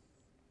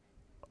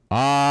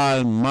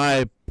 All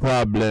my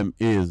problem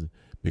is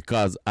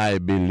because I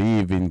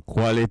believe in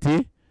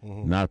quality,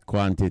 not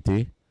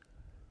quantity.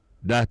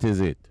 That is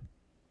it.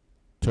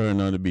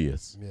 Turn on the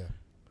bass.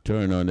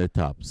 Turn on the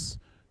tops.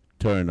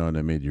 Turn on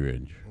the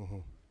mid-range.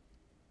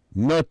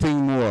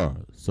 Nothing more.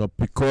 So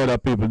other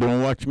people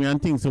don't watch me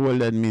and think, so well,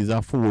 that means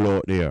a fool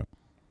out there.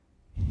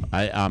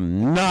 I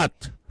am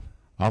not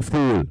a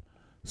fool.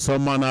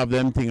 Some man have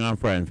them thing I'm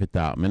friend for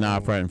talk. Me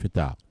not friend for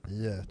talk.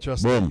 Yeah,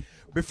 trust Boom. me.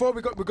 Before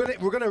we're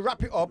gonna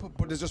wrap it up,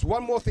 but there's just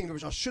one more thing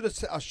which I should have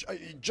said.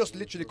 It just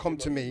literally come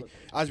to me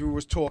as we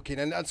was talking,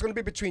 and it's gonna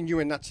be between you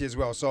and Natty as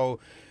well. So,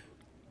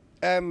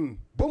 Boom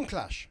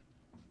Clash.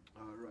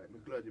 All right,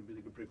 I'm glad you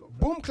really pick up.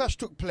 Boom Clash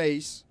took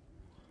place,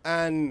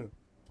 and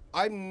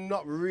I'm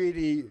not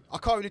really. I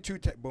can't really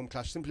two-tech Boom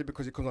Clash simply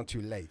because it comes on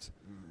too late.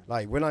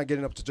 Like when I'm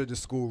getting up to do the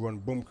school run,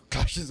 Boom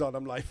Clash is on.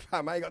 I'm like,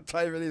 fam, I ain't got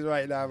time for this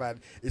right now, man.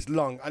 It's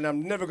long, and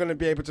I'm never gonna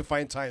be able to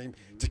find time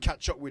to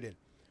catch up with it.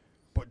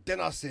 But then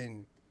I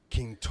seen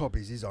King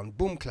TUBBYS is on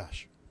Boom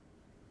Clash.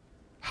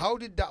 How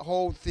did that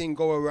whole thing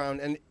go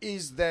around? And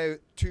is there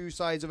two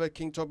sides of a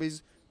King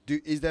TUBBYS?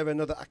 Is there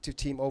another active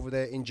team over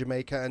there in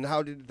Jamaica? And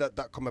how did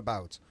that come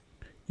about?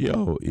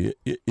 Yo,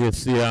 you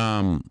see,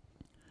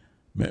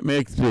 let me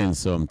explain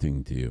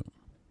something to you.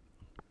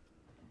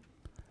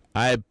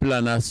 I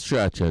plan a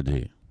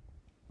strategy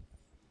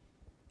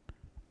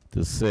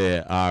to say,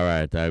 all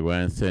right, I go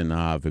and send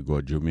Harvey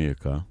go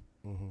Jamaica.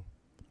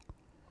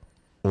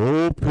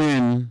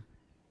 Hoping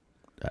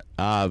that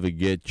Harvey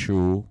get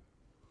through.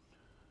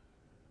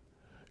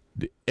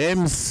 The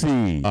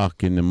MC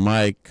in the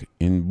mic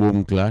in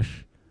Boom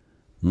Clash,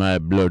 my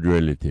blood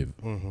relative.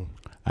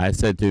 I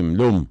said to him,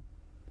 Lum,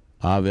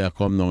 Harvey, I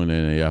come down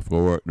there and you have to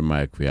work the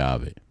mic for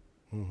Harvey.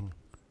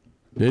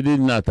 They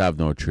did not have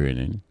no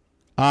training.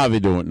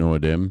 Harvey don't know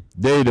them.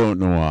 They don't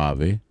know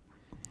Harvey.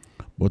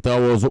 But I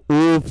was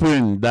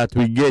hoping that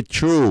we get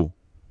through.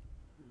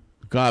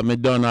 Because me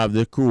don't have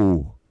the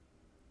crew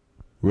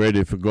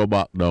ready to go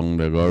back down.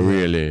 They go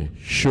really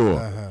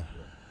sure.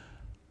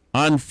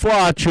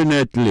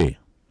 Unfortunately,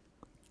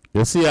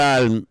 you see,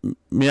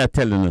 me are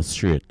telling you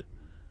straight.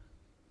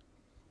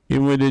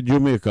 Even with the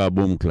Jamaica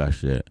Boom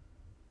Clash there,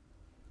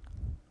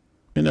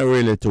 I'm not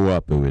really too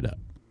happy with that.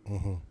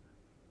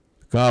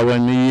 Because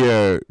when me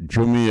hear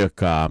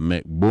Jamaica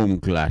make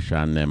Boom Clash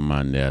and them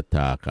man they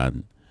attack,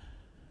 and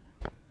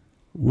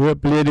we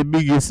play the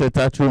biggest set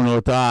of tune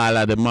out of all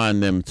of the man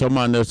them. Some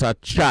man just a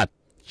chat.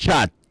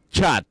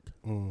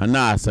 And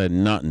I said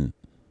nothing.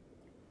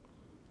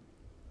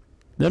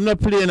 Them not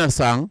playing a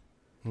song.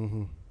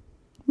 Me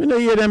don't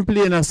hear them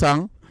playing a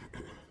song.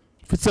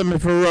 If it's me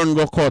for run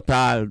go cut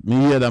all,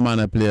 me hear the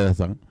man play a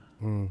song.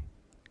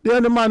 The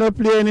other man don't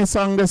play any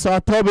song they saw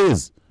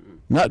TUBBYS.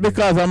 Not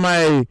because of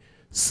my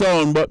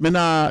sound, but me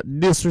not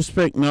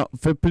disrespect no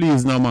for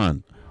please no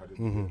man.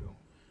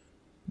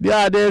 The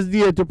others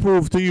there to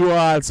prove to you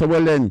all, so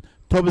well then,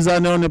 TUBBYS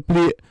are only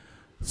play.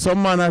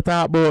 Some man I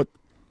talk about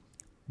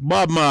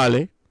Bob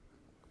Marley.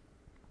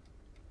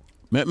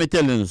 Let me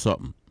tell you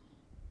something.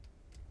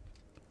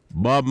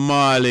 Bob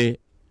Marley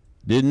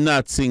did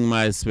not sing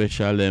my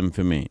special hymn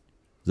for me.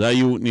 The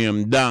youth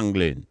named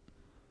Dangling.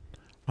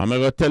 I'm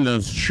going to tell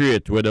them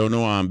straight whether you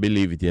know and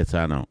believe it yet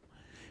or not.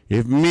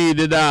 If me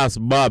did ask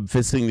Bob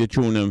to sing the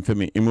tune for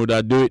me, he would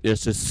have do it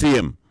just the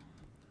same.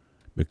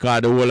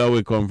 Because the whole of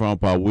we come from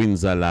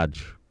Windsor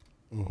Lodge.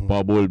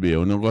 Pa Bulby.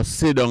 You're not going to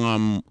sit down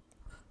and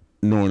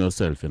know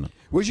yourself, you know.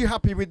 Was you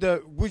happy with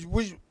the...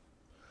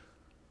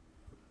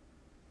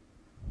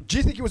 do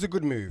you think it was a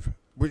good move?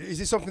 Is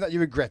it something that you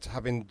regret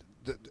having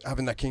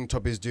that King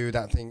TUBBYS do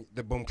that thing,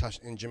 the Boom Clash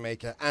in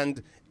Jamaica?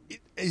 And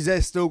is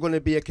there still going to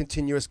be a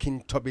continuous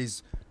King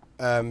TUBBYS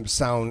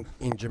sound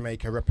in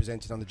Jamaica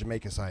represented on the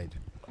Jamaica side?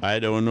 I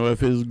don't know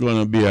if it's going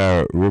to be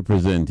a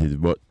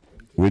representative, but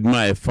with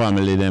my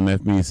family, them,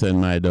 if me send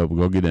my dub,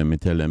 go give them, me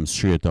tell them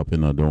straight up, you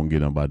know, don't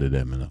give nobody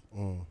them, you know.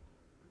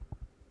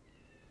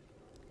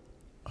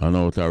 And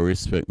out of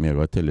respect, me, I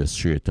go tell you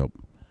straight up.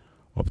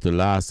 Up to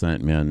last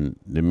night, me and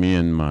the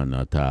main man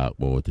I talk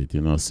about it,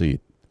 you know, see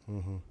it.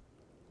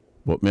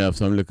 But me have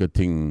some little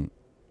thing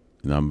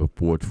in my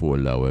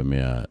portfolio where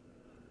me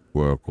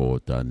work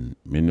out and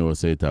me know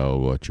say it I'll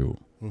go through.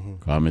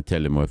 Because me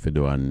tell him what to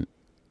do and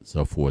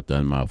so forth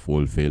and my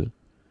fulfill.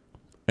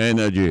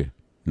 Energy,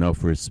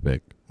 enough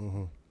respect.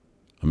 And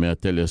me I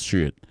tell you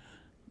straight,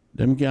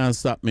 them can't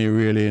stop me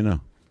really, you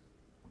know.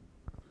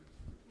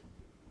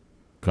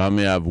 Because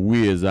me have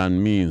ways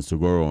and means to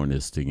go around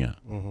this thing here.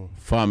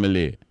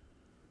 Family.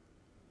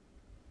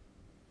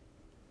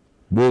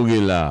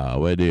 Boogie Law,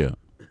 where there?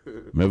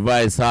 Me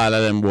vice all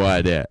of them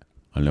boy there.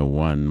 Only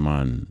one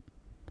man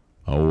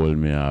I hold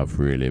me off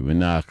really. Me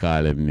not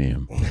call him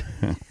name.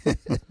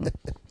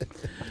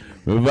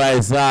 Me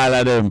vice all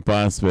of them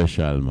pan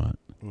special, man.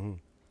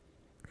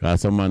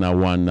 Because some man a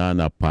wonder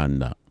and a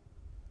panda.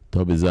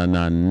 TUBBYS a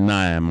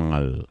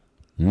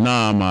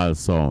normal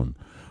sound.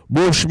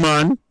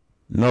 Bushman,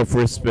 enough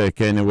respect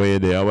anyway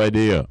there. Where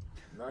there?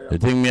 You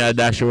think me a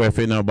dash away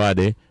for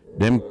nobody?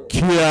 Them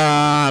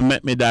can't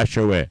make me dash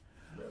away.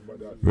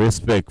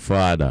 Respect,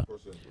 father.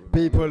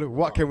 People,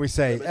 what can we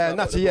say?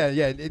 Natty,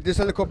 yeah, just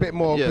a little bit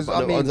more. Yeah,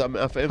 I mean,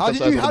 how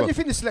do you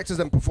think the selectors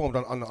then performed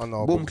on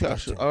our Boom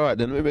Clash? All right,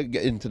 then we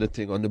get into the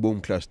thing on the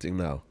Boom Clash thing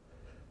now.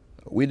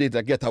 We need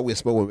to get a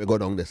whisper when we go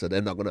down there, so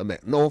they're not going to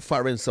make no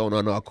foreign sound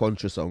or no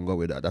country sound go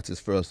with that. That is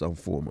first and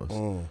foremost.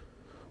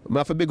 I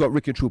have to big up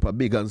Ricky Trooper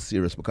big and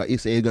serious because he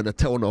say he's going to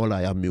tell no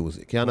lie on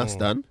music. You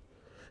understand?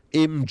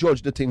 Him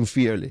judge the thing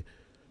fairly.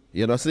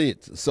 You know, see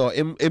it. So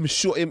him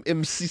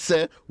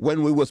say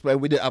when we was playing,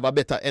 we did have a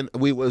better end.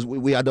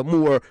 We had a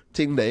more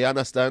thing there. You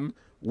understand?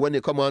 When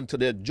it come on to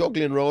the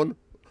juggling round,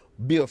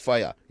 beer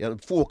fire, you know,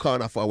 4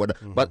 corner forward.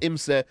 But him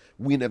say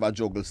we never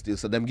juggle still.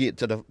 So them get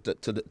to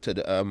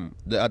the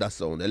other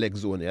sound, the leg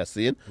zone. You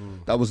see it?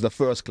 That was the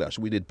first clash.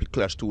 We did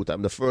clash 2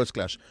 times. The first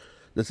clash.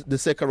 The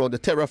second round, the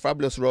Terror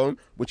Fabulous round,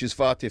 which is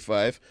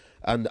 45,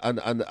 and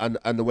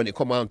when it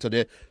come on to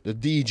the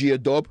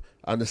DJ dub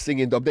and the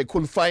singing dub, they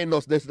couldn't find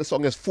us. The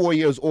song is 4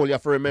 years old, you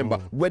have to remember.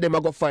 Where them I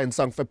go find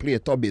song for play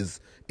TUBBYS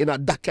in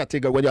that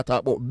category when you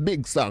talk about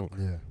big song.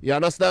 Yeah. You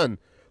understand?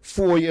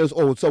 4 years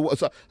old.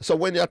 So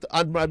when you have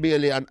Admiral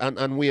Bailey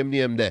and William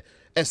Name there,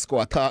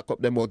 Esco talk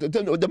up them out.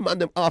 The man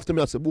them after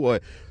me, I say, boy,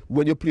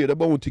 when you play the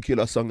Bounty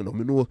Killer song, you know,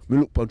 me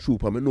look on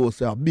Trooper, I know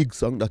say a big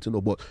song that, you know,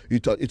 but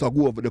it'll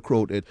go over the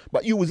crowd head.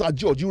 But you as a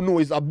judge, you know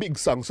it's a big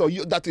song. So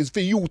that is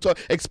for you to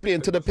explain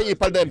to the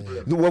people them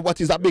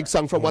what is a big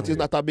song from what is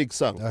not a big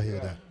song. I hear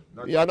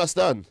that. You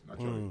understand?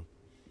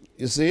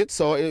 You see it?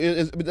 So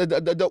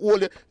the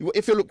whole,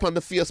 if you look on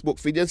the Facebook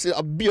feed, you see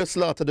a beer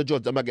slaughter the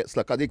judge, them I get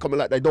slack, because they come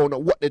like they don't know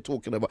what they're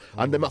talking about.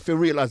 And them have to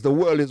realize the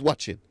world is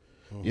watching.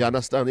 You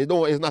understand?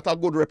 It's not a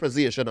good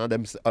representation of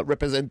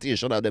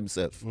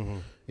themselves.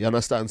 You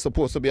understand?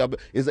 Supposed to be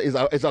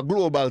it's a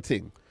global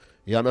thing.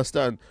 You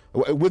understand?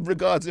 With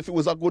regards, if it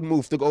was a good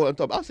move to go on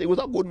top, I say it was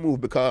a good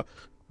move because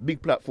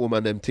big platform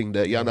and them thing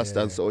there. You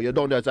understand? So you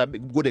don't have a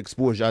good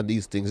exposure on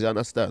these things. You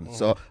understand?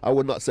 So I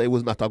would not say it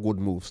was not a good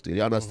move still.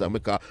 You understand?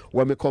 Because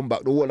when we come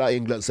back, the whole of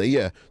England say,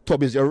 yeah,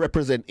 TUBBYS, you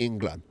represent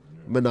England.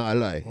 Me not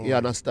lie. You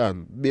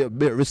understand? Be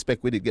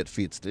respect with it get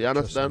feet still. You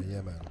understand?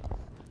 Yeah, man.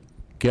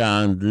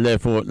 Can't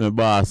left out my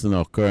boss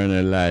now,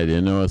 Colonel Lyde.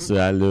 You know, so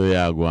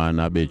hallelujah going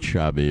a bit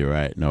shabby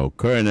right now.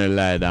 Colonel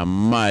Lyde,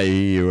 I'm my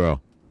hero.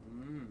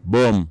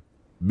 Boom.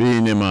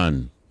 Beanie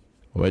Man.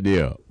 What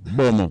there?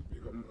 Boom.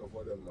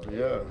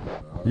 Yeah.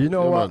 You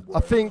know what? I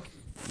think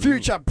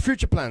future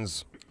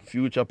plans.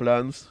 Future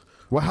plans.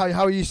 Well,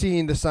 how are you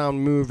seeing the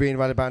sound moving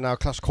right about now?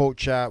 Clash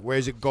culture, where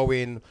is it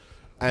going?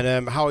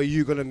 And how are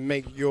you gonna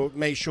make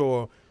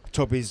sure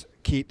TUBBYS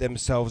keep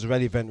themselves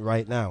relevant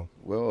right now?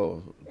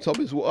 Well,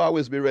 TUBBYS will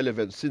always be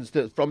relevant.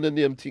 From the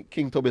name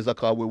King TUBBYS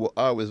Akar, we will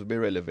always be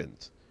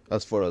relevant.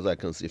 As far as I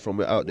can see, from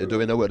out there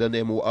doing the word, the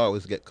name will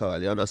always get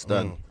called. You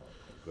understand?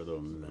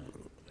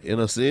 You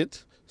know, see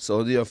it?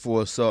 So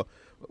therefore,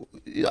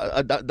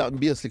 that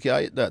basically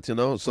I that, you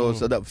know. So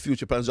that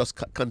future plans just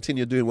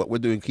continue doing what we're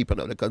doing, keeping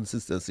up the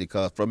consistency.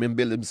 Cause from him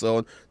building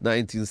sound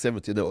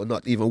 1970,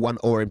 not even 1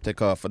 hour him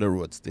take off for the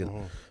road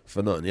still,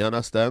 for nothing. You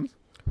understand?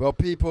 Well,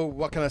 people,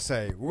 what can I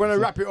say? We're going to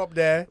wrap it up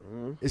there.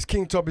 It's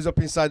King TUBBYS up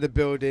inside the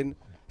building.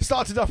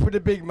 Started off with the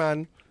big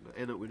man.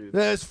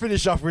 Let's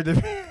finish off with the,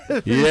 man.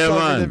 With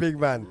the big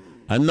man.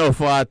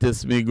 Enough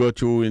artists me go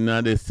through in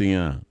this thing.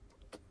 I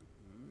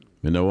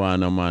don't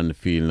want a man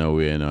feel no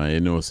way now.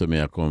 You know, so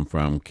me I come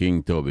from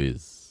King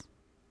TUBBYS,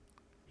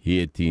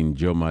 18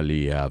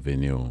 Jomali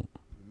Avenue.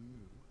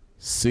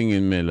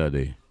 Singing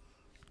melody.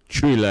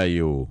 Thriller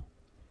you.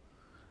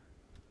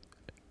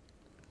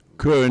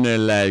 Colonel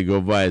Lyde go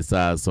voice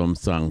has some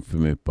song for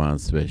me pan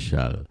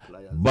special.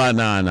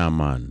 Banana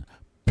Man.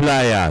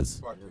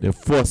 Pliers. The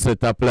first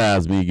set of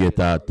pliers me get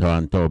out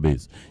on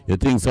TUBBYS. You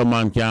think some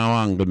man can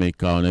wangle me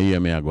because you hear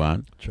me go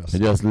on? I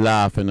just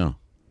laugh, you know.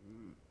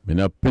 I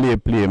don't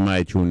play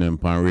my tune them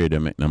pan radio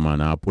make the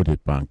man I put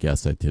it pan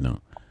cassette, you know.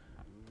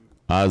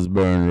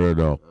 Osborne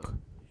Roddock,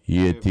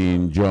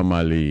 18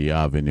 Jomali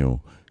Avenue,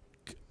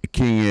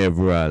 King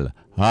Everall,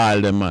 all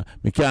them man.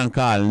 Me can't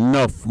call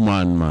enough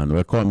man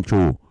we come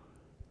through.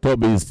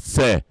 TUBBYS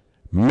say,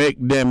 make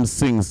them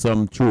sing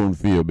some tune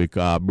for you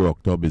because I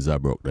broke TUBBYS, I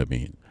broke them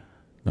in.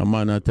 No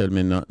man I tell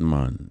me nothing,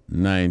 man.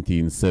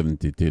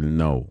 1970 till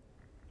now.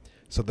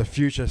 So the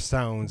future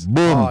sounds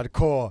Boom.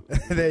 hardcore.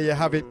 There you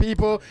have it,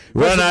 people.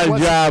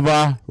 Ronald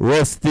Java,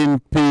 rest in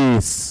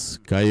peace.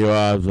 Because you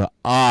have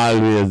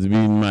always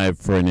been my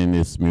friend in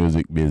this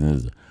music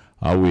business,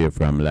 away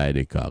from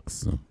Lady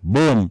Cox.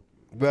 Boom.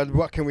 Well,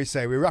 what can we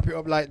say? We wrap it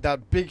up like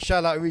that. Big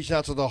shout out, reaching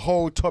out to the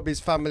whole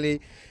TUBBYS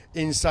family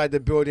inside the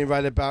building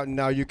right about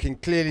now. You can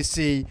clearly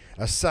see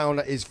a sound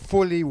that is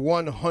fully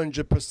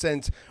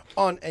 100%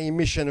 on a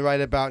mission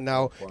right about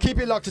now. Keep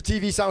it locked to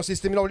TV sound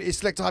system. You know what it is?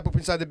 Select a hype up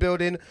inside the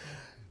building.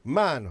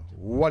 Man,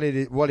 what it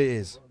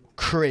is.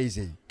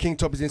 Crazy. King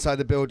TUBBYS inside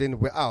the building.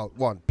 We're out.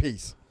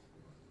 Peace.